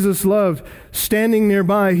whom Jesus loved standing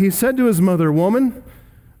nearby, he said to his mother, "Woman,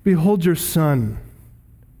 behold your son."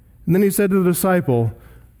 And then he said to the disciple,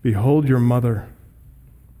 "Behold your mother."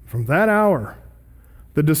 From that hour,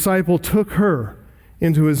 the disciple took her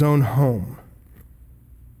into his own home.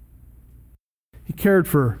 He cared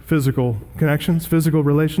for physical connections, physical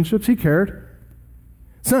relationships. He cared.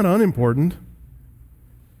 It's not unimportant.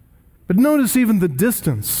 But notice even the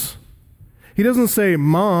distance. He doesn't say,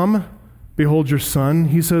 "Mom, behold your son."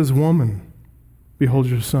 He says, "Woman, behold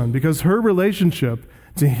your son," because her relationship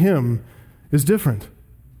to him is different.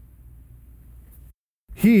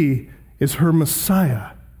 He is her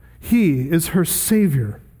Messiah. He is her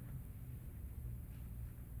Savior.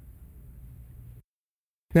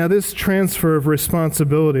 Now, this transfer of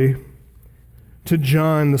responsibility to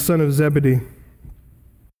John, the son of Zebedee,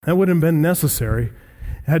 that wouldn't have been necessary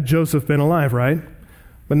had Joseph been alive, right?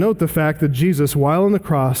 But note the fact that Jesus, while on the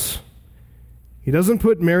cross, he doesn't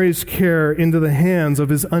put Mary's care into the hands of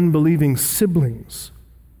his unbelieving siblings.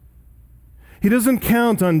 He doesn't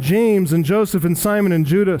count on James and Joseph and Simon and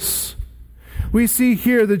Judas. We see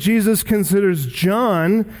here that Jesus considers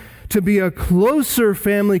John to be a closer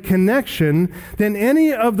family connection than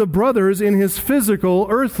any of the brothers in his physical,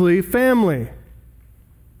 earthly family.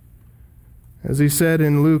 As he said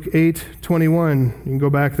in Luke 8:21, you can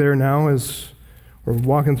go back there now as we're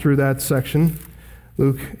walking through that section.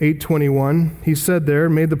 Luke 8:21, he said there,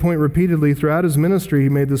 made the point repeatedly throughout his ministry, he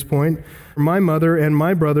made this point, "My mother and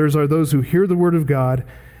my brothers are those who hear the word of God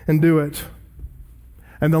and do it."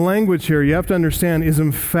 And the language here, you have to understand, is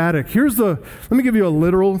emphatic. Let me give you a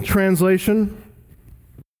literal translation.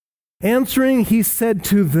 Answering, he said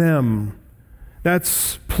to them.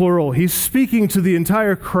 That's plural. He's speaking to the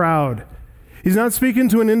entire crowd. He's not speaking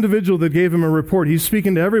to an individual that gave him a report. He's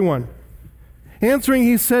speaking to everyone. Answering,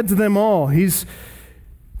 he said to them all. He's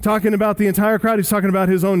talking about the entire crowd. He's talking about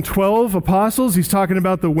his own 12 apostles. He's talking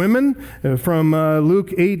about the women from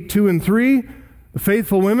Luke 8:2 and 3, the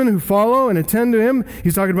faithful women who follow and attend to him.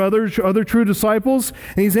 He's talking about other true disciples.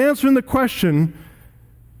 And he's answering the question.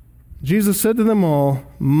 Jesus said to them all,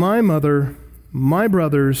 "My mother, my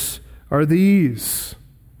brothers are these,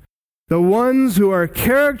 the ones who are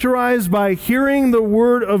characterized by hearing the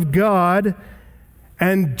word of God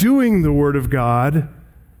and doing the word of God,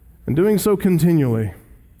 and doing so continually."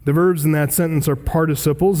 The verbs in that sentence are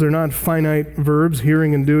participles. They're not finite verbs,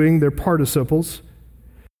 hearing and doing. They're participles.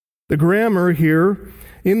 The grammar here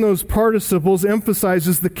in those participles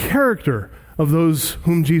emphasizes the character of those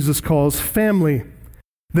whom Jesus calls family.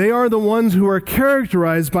 They are the ones who are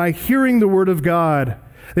characterized by hearing the word of God.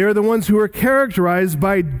 They are the ones who are characterized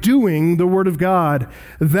by doing the word of God.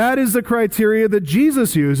 That is the criteria that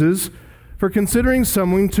Jesus uses for considering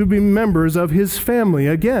someone to be members of his family.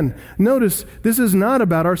 Again, notice this is not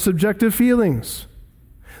about our subjective feelings.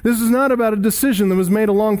 This is not about a decision that was made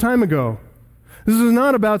a long time ago. This is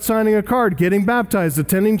not about signing a card, getting baptized,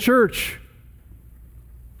 attending church.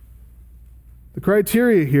 The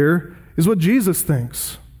criteria here is what Jesus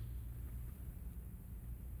thinks.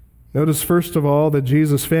 Notice, first of all, that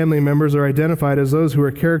Jesus' family members are identified as those who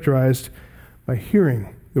are characterized by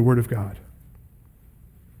hearing the word of God.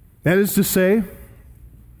 That is to say,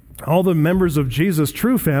 all the members of Jesus'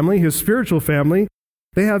 true family, his spiritual family,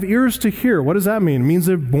 they have ears to hear. What does that mean? It means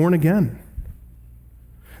they're born again.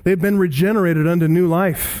 They've been regenerated unto new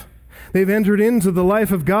life. They've entered into the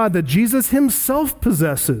life of God that Jesus himself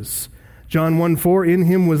possesses. John 1:4, in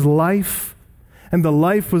him was life, and the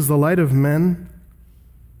life was the light of men.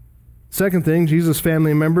 Second thing, Jesus'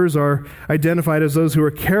 family members are identified as those who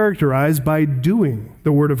are characterized by doing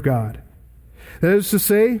the word of God. That is to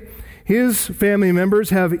say, His family members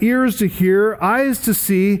have ears to hear, eyes to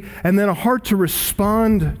see, and then a heart to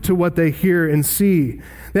respond to what they hear and see.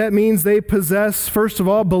 That means they possess, first of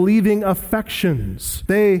all, believing affections.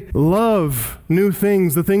 They love new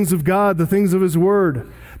things, the things of God, the things of His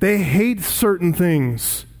Word. They hate certain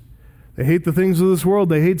things. They hate the things of this world.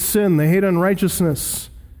 They hate sin. They hate unrighteousness.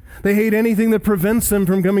 They hate anything that prevents them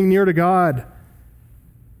from coming near to God.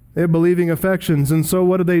 They have believing affections, and so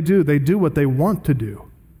what do? They do what they want to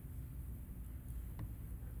do.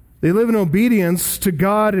 They live in obedience to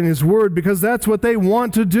God and His Word because that's what they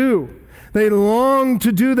want to do. They long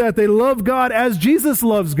to do that. They love God as Jesus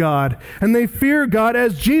loves God, and they fear God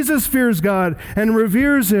as Jesus fears God and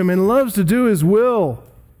reveres Him and loves to do His will.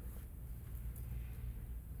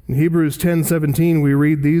 In Hebrews 10:17, we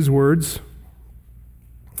read these words.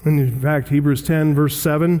 And in fact, Hebrews 10, verse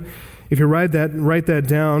 7, if you write that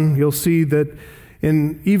down, you'll see that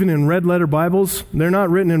even in red letter Bibles, they're not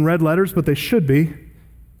written in red letters, but they should be.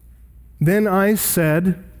 Then I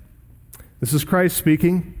said, this is Christ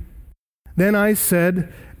speaking, then I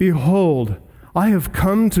said, behold, I have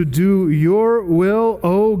come to do your will,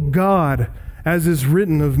 O God, as is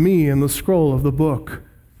written of me in the scroll of the book.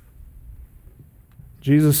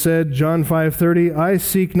 Jesus said, John 5:30, I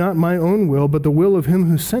seek not my own will, but the will of him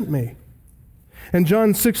who sent me. And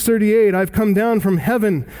John 6:38, I've come down from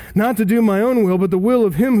heaven, not to do my own will, but the will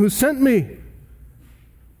of him who sent me.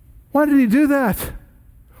 Why did he do that?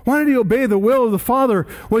 Why did he obey the will of the Father?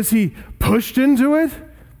 Was he pushed into it?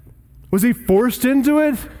 Was he forced into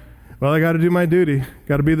it? Well, I got to do my duty.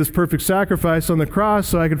 Got to be this perfect sacrifice on the cross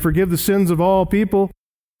so I can forgive the sins of all people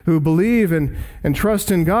who believe and trust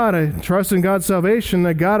in God. I trust in God's salvation.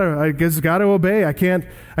 I got to obey. I can't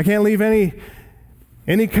leave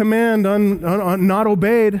any command not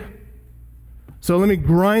obeyed. So let me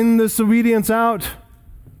grind this obedience out.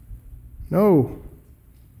 No.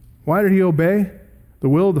 Why did he obey the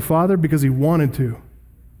will of the Father? Because he wanted to.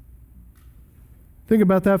 Think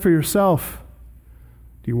about that for yourself.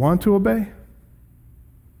 Do you want to obey?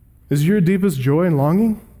 Is your deepest joy and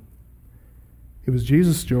longing? It was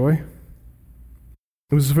Jesus' joy.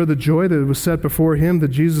 It was for the joy that was set before him that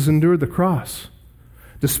Jesus endured the cross,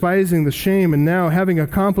 despising the shame, and now, having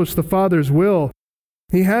accomplished the Father's will,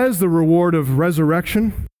 he has the reward of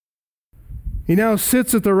resurrection. He now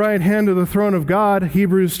sits at the right hand of the throne of God,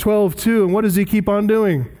 Hebrews 12:2, and what does he keep on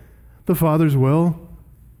doing? The Father's will,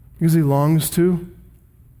 because he longs to.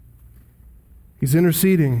 He's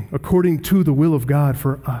interceding according to the will of God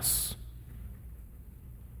for us.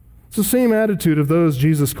 It's the same attitude of those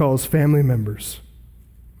Jesus calls family members.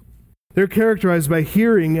 They're characterized by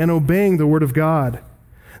hearing and obeying the Word of God.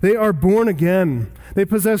 They are born again. They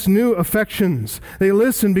possess new affections. They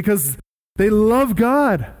listen because they love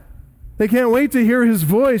God. They can't wait to hear His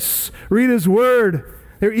voice, read His Word.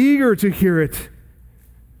 They're eager to hear it.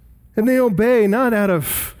 And they obey not out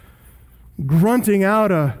of grunting out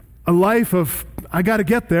a life of, I got to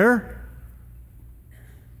get there.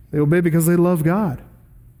 They obey because they love God.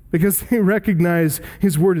 Because they recognize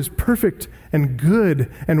His Word is perfect and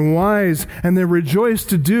good and wise, and they rejoice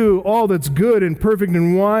to do all that's good and perfect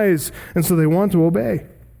and wise, and so they want to obey.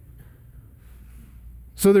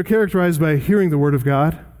 So they're characterized by hearing the Word of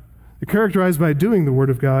God. They're characterized by doing the Word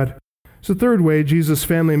of God. So the third way Jesus'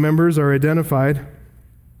 family members are identified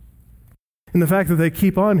in the fact that they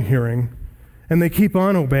keep on hearing and they keep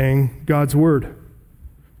on obeying God's Word.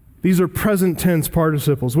 These are present tense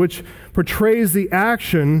participles, which portrays the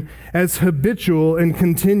action as habitual and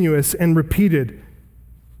continuous and repeated.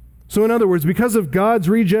 So in other words, because of God's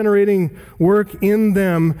regenerating work in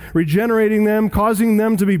them, regenerating them, causing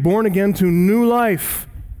them to be born again to new life,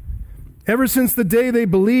 ever since the day they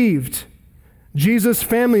believed, Jesus'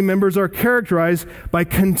 family members are characterized by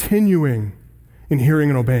continuing in hearing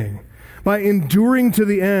and obeying, by enduring to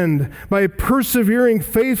the end, by persevering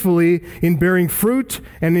faithfully in bearing fruit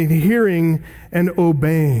and in hearing and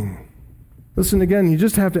obeying. Listen again, you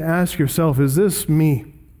just have to ask yourself, is this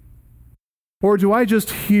me? Or do I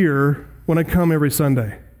just hear when I come every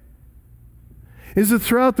Sunday? Is it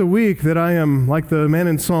throughout the week that I am, like the man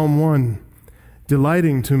in Psalm 1,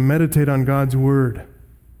 delighting to meditate on God's Word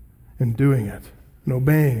and doing it and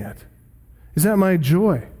obeying it? Is that my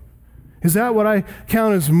joy? Is that what I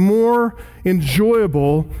count as more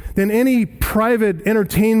enjoyable than any private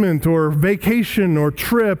entertainment or vacation or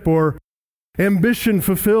trip or ambition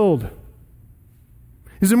fulfilled?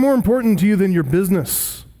 Is it more important to you than your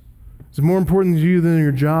business? Is it more important to you than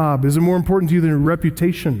your job? Is it more important to you than your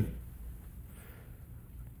reputation?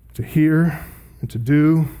 To hear and to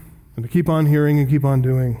do and to keep on hearing and keep on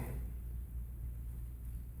doing.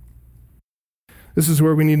 This is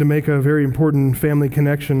where we need to make a very important family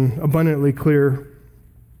connection abundantly clear.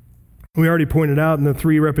 We already pointed out in the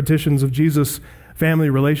 3 repetitions of Jesus' family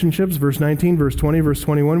relationships, verse 19, verse 20, verse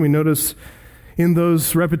 21, we notice in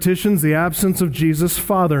those repetitions the absence of Jesus'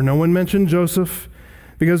 father. No one mentioned Joseph,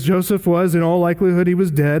 because Joseph was, in all likelihood, he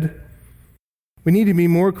was dead. We need to be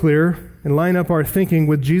more clear and line up our thinking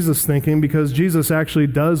with Jesus' thinking, because Jesus actually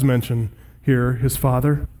does mention here his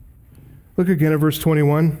father. Look again at verse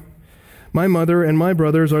 21. My mother and my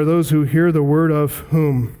brothers are those who hear the word of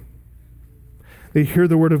whom? They hear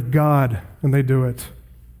the word of God, and they do it.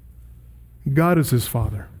 God is his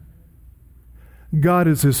father. God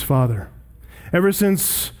is his father. Ever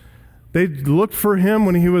since they looked for him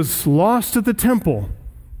when he was lost at the temple,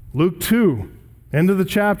 Luke 2, end of the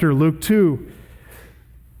chapter, Luke 2.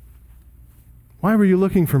 Why were you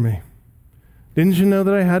looking for me? Didn't you know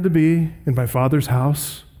that I had to be in my Father's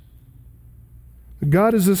house?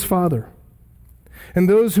 God is his Father. And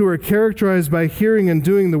those who are characterized by hearing and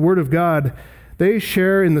doing the Word of God, they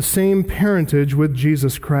share in the same parentage with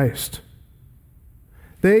Jesus Christ.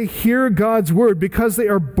 They hear God's Word because they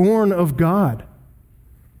are born of God,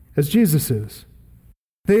 as Jesus is.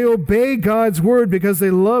 They obey God's Word because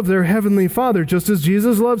they love their Heavenly Father, just as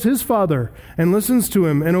Jesus loves his Father and listens to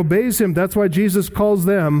him and obeys him. That's why Jesus calls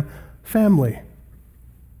them family.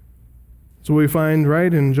 So we find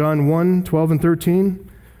right in John 1, 12 and 13,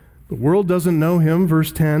 the world doesn't know him,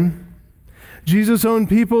 verse 10. Jesus' own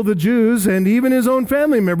people, the Jews, and even his own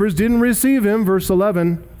family members didn't receive him, verse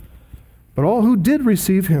 11. But all who did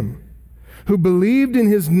receive him, who believed in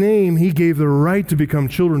his name, he gave the right to become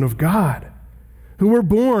children of God, who were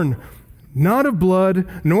born not of blood,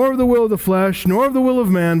 nor of the will of the flesh, nor of the will of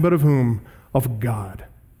man, but of whom? Of God.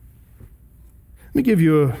 Let me give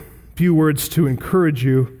you a few words to encourage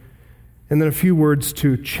you, and then a few words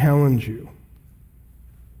to challenge you.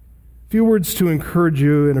 A few words to encourage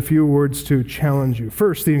you, and a few words to challenge you.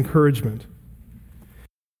 First, the encouragement.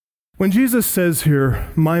 When Jesus says here,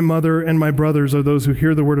 my mother and my brothers are those who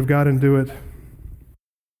hear the word of God and do it,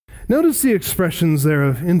 notice the expressions there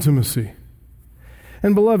of intimacy.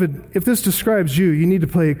 And beloved, if this describes you, you need to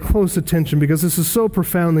pay close attention, because this is so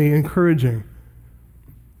profoundly encouraging.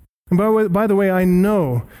 And by the way, I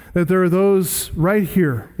know that there are those right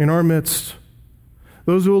here in our midst,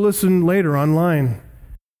 those who will listen later online,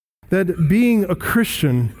 that being a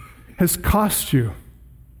Christian has cost you.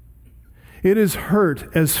 It is hurt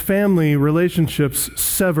as family relationships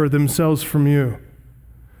sever themselves from you,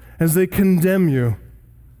 as they condemn you,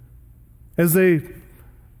 as they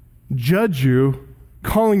judge you,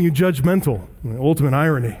 calling you judgmental. Ultimate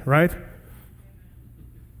irony, right?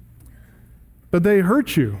 But they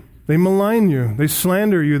hurt you. They malign you. They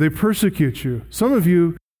slander you. They persecute you.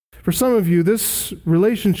 For some of you, this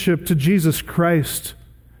relationship to Jesus Christ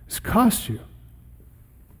has cost you.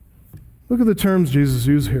 Look at the terms Jesus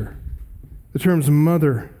used here. The terms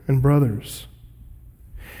mother and brothers.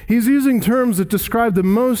 He's using terms that describe the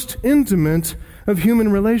most intimate of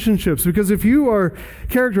human relationships, because if you are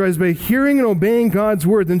characterized by hearing and obeying God's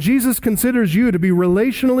word, then Jesus considers you to be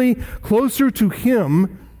relationally closer to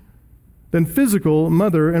him than physical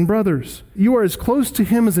mother and brothers. You are as close to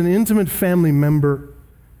him as an intimate family member.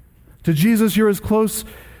 To Jesus, you're as close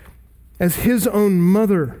as his own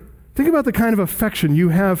mother. Think about the kind of affection you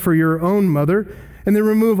have for your own mother, and then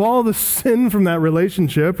remove all the sin from that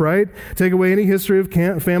relationship, right? Take away any history of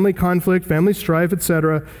family conflict, family strife,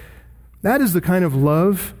 etc. That is the kind of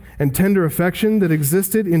love and tender affection that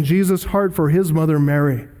existed in Jesus' heart for his mother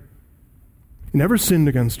Mary. He never sinned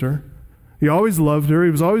against her. He always loved her.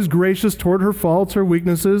 He was always gracious toward her faults, her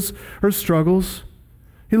weaknesses, her struggles.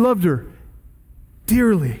 He loved her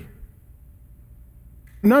dearly.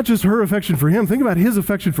 Not just her affection for him. Think about his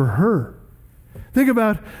affection for her. Think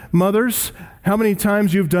about mothers, how many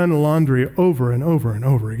times you've done laundry over and over and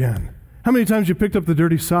over again. How many times you picked up the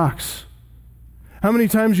dirty socks. How many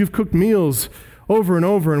times you've cooked meals over and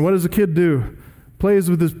over, and what does a kid do? Plays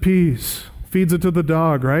with his peas, feeds it to the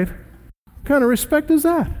dog, right? What kind of respect is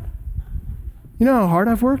that? You know how hard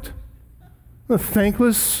I've worked? The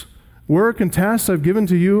thankless work and tasks I've given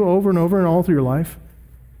to you over and over and all through your life.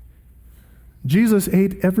 Jesus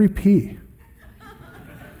ate every pea.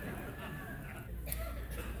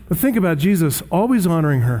 But think about Jesus always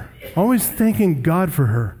honoring her, always thanking God for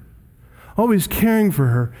her, always caring for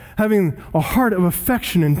her, having a heart of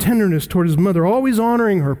affection and tenderness toward his mother, always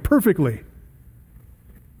honoring her perfectly.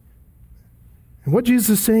 And what Jesus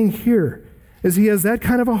is saying here is he has that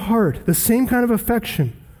kind of a heart, the same kind of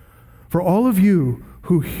affection for all of you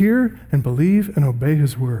who hear and believe and obey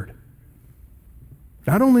his word.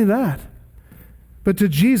 Not only that, but to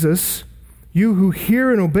Jesus, You who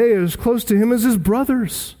hear and obey are as close to him as his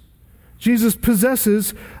brothers. Jesus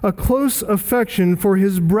possesses a close affection for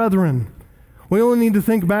his brethren. We only need to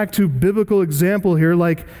think back to biblical example here,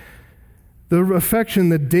 like the affection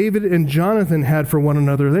that David and Jonathan had for one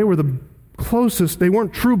another. They were the closest. They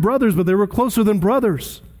weren't true brothers, but they were closer than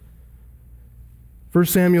brothers. 1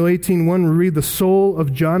 Samuel 18:1, we read, the soul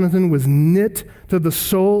of Jonathan was knit to the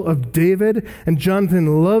soul of David, and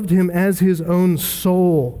Jonathan loved him as his own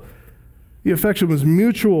soul. The affection was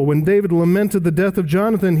mutual. When David lamented the death of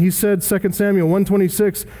Jonathan, he said, 2 Samuel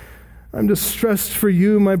 1:26, I'm distressed for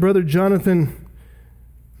you, my brother Jonathan.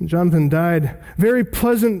 And Jonathan died. Very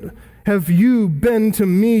pleasant have you been to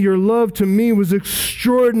me. Your love to me was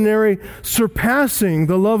extraordinary, surpassing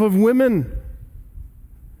the love of women.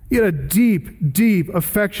 He had a deep, deep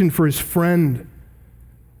affection for his friend.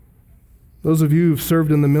 Those of you who've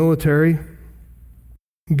served in the military,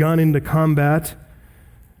 gone into combat,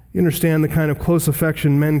 you understand the kind of close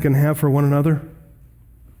affection men can have for one another.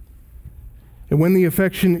 And when the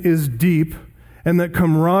affection is deep and that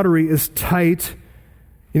camaraderie is tight,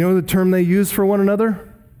 you know the term they use for one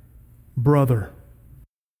another? Brother.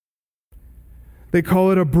 They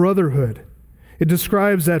call it a brotherhood. It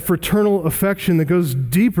describes that fraternal affection that goes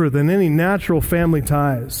deeper than any natural family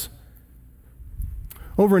ties.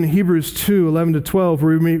 Over in Hebrews 2:11-12,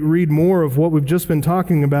 we read more of what we've just been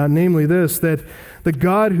talking about, namely this, that the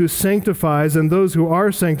God who sanctifies and those who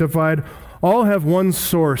are sanctified all have one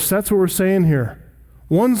source. That's what we're saying here.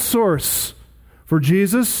 One source for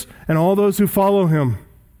Jesus and all those who follow him.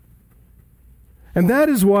 And that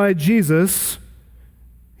is why Jesus,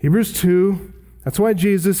 Hebrews 2, that's why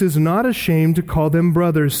Jesus is not ashamed to call them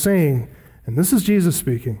brothers, saying, and this is Jesus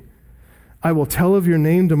speaking, I will tell of your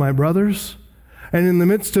name to my brothers, and in the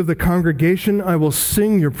midst of the congregation I will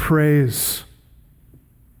sing your praise.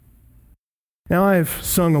 Now, I've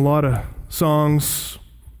sung a lot of songs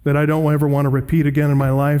that I don't ever want to repeat again in my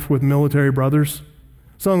life with military brothers.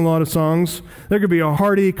 Sung a lot of songs. There could be a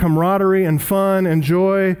hearty camaraderie and fun and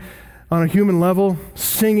joy on a human level,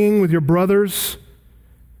 singing with your brothers.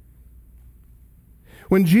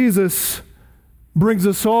 When Jesus brings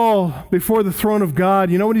us all before the throne of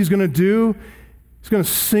God, you know what he's going to do? He's going to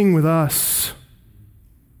sing with us.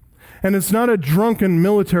 And it's not a drunken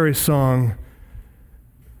military song.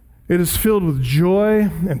 It is filled with joy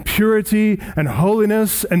and purity and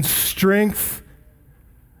holiness and strength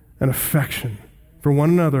and affection for one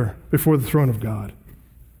another before the throne of God.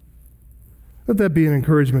 Let that be an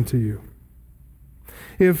encouragement to you.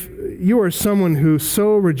 If you are someone who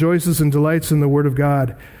so rejoices and delights in the Word of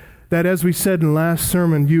God that, as we said in the last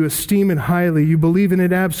sermon, you esteem it highly, you believe in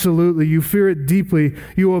it absolutely, you fear it deeply,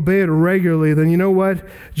 you obey it regularly, then you know what?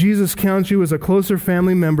 Jesus counts you as a closer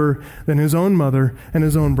family member than his own mother and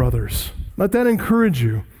his own brothers. Let that encourage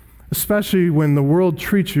you, especially when the world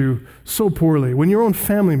treats you so poorly, when your own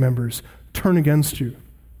family members turn against you.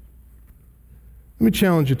 Let me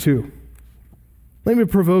challenge you too. Let me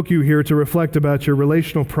provoke you here to reflect about your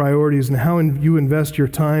relational priorities and how you invest your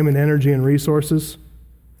time and energy and resources.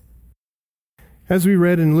 As we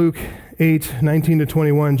read in Luke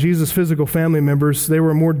 8:19-21, Jesus' physical family members, they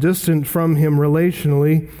were more distant from him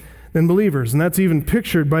relationally than believers, and that's even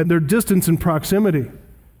pictured by their distance and proximity.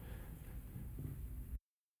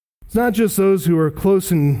 It's not just those who are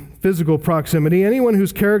close in physical proximity. Anyone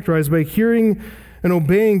who's characterized by hearing and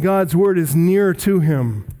obeying God's word is near to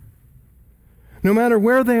him. No matter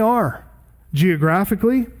where they are,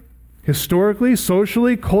 geographically, historically,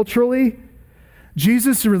 socially, culturally,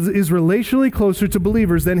 Jesus is relationally closer to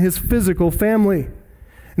believers than his physical family.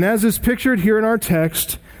 And as is pictured here in our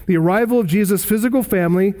text, the arrival of Jesus' physical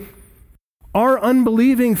family, our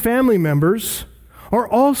unbelieving family members are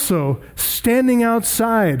also standing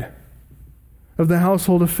outside of the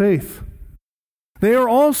household of faith. They are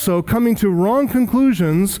also coming to wrong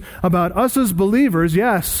conclusions about us as believers,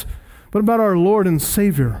 yes, but about our Lord and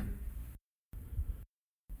Savior.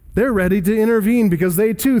 They're ready to intervene because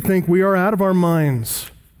they too think we are out of our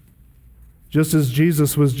minds, just as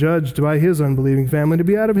Jesus was judged by his unbelieving family to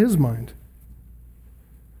be out of his mind.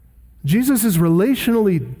 Jesus is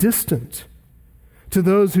relationally distant to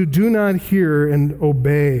those who do not hear and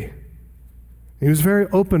obey. He was very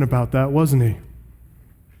open about that, wasn't he?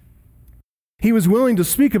 He was willing to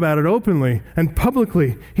speak about it openly and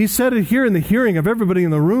publicly. He said it here in the hearing of everybody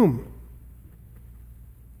in the room.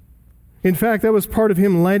 In fact, that was part of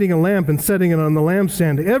him lighting a lamp and setting it on the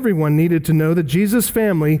lampstand. Everyone needed to know that Jesus'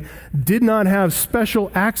 family did not have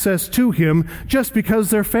special access to him just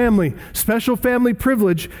because they're family, special family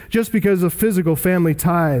privilege just because of physical family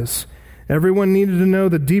ties. Everyone needed to know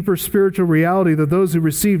the deeper spiritual reality that those who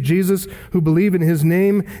receive Jesus, who believe in his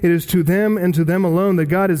name, it is to them and to them alone that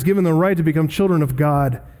God has given the right to become children of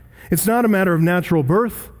God. It's not a matter of natural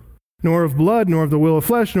birth, nor of blood, nor of the will of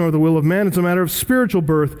flesh, nor of the will of man. It's a matter of spiritual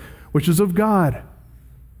birth, which is of God.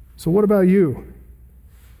 So what about you?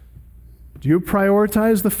 Do you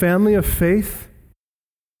prioritize the family of faith,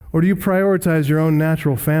 or do you prioritize your own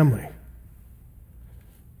natural family?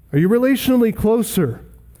 Are you relationally closer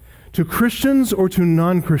to Christians or to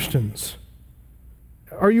non-Christians?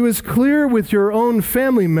 Are you as clear with your own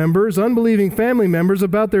family members, unbelieving family members,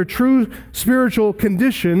 about their true spiritual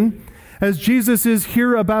condition as Jesus is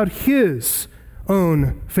here about his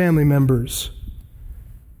own family members?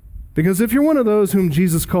 Because if you're one of those whom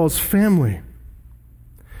Jesus calls family,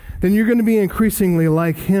 then you're going to be increasingly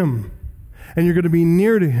like him, and you're going to be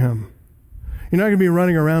near to him. You're not going to be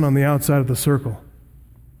running around on the outside of the circle.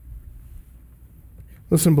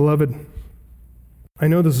 Listen, beloved, I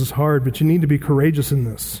know this is hard, but you need to be courageous in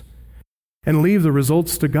this and leave the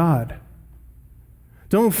results to God.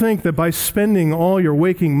 Don't think that by spending all your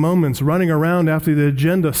waking moments running around after the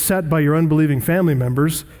agenda set by your unbelieving family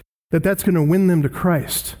members, that that's going to win them to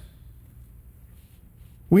Christ.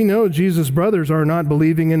 We know Jesus' brothers are not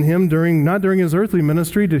believing in him not during his earthly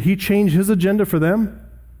ministry. Did he change his agenda for them?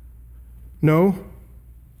 No.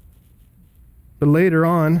 But later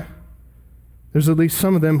on, there's at least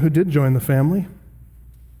some of them who did join the family.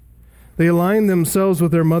 They aligned themselves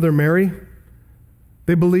with their mother Mary.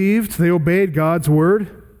 They believed, they obeyed God's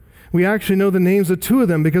word. We actually know the names of two of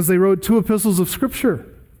them because they wrote two epistles of Scripture.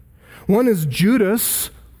 One is Judas,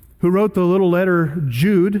 who wrote the little letter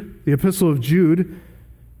Jude, the epistle of Jude.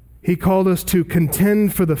 He called us to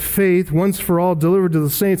contend for the faith once for all delivered to the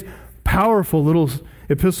saints. Powerful little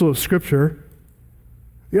epistle of Scripture.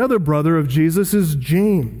 The other brother of Jesus is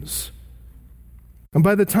James. And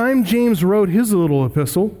by the time James wrote his little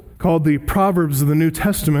epistle, called the Proverbs of the New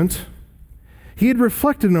Testament, he had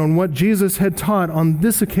reflected on what Jesus had taught on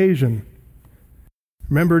this occasion.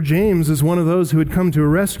 Remember, James is one of those who had come to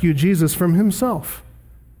rescue Jesus from himself.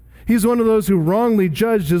 He's one of those who wrongly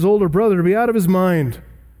judged his older brother to be out of his mind.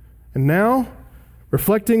 And now,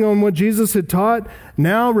 reflecting on what Jesus had taught,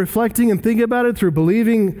 now reflecting and thinking about it through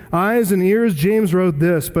believing eyes and ears, James wrote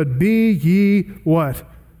this, "But be ye" what?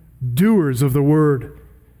 "Doers of the word,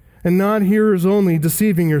 and not hearers only,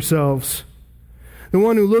 deceiving yourselves. The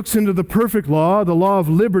one who looks into the perfect law, the law of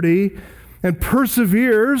liberty, and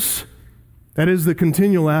perseveres," that is the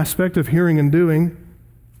continual aspect of hearing and doing,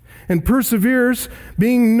 "and perseveres,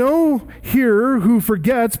 being no hearer who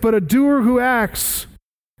forgets, but a doer who acts,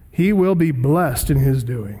 he will be blessed in his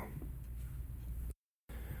doing."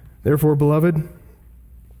 Therefore, beloved,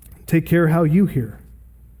 take care how you hear.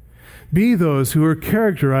 Be those who are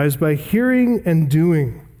characterized by hearing and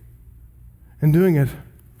doing it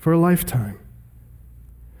for a lifetime.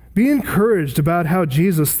 Be encouraged about how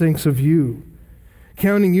Jesus thinks of you,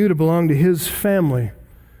 counting you to belong to his family,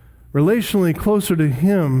 relationally closer to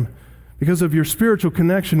him because of your spiritual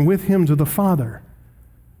connection with him to the Father.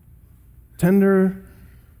 Tender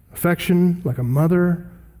affection like a mother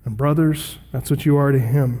and brothers, that's what you are to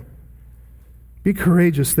him. Be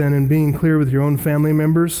courageous then in being clear with your own family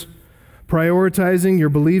members, prioritizing your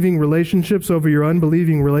believing relationships over your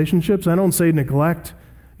unbelieving relationships. I don't say neglect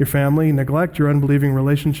your family, neglect your unbelieving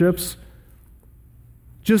relationships.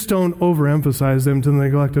 Just don't overemphasize them to the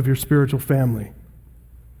neglect of your spiritual family.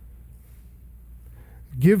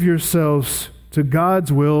 Give yourselves to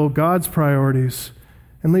God's will, God's priorities,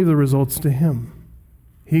 and leave the results to him.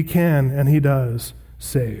 He can and he does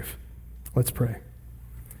save. Let's pray.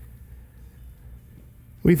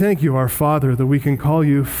 We thank you, our Father, that we can call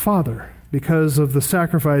you Father because of the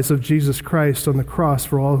sacrifice of Jesus Christ on the cross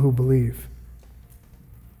for all who believe.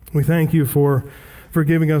 We thank you for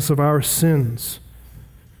forgiving us of our sins,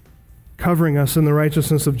 covering us in the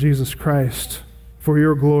righteousness of Jesus Christ for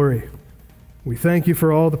your glory. We thank you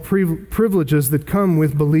for all the privileges that come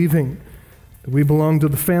with believing that we belong to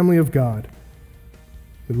the family of God.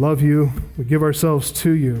 We love you. We give ourselves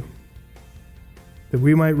to you, that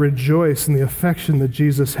we might rejoice in the affection that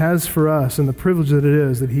Jesus has for us and the privilege that it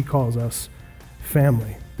is that he calls us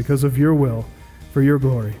family because of your will, for your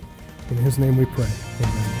glory. In his name we pray.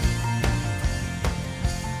 Amen.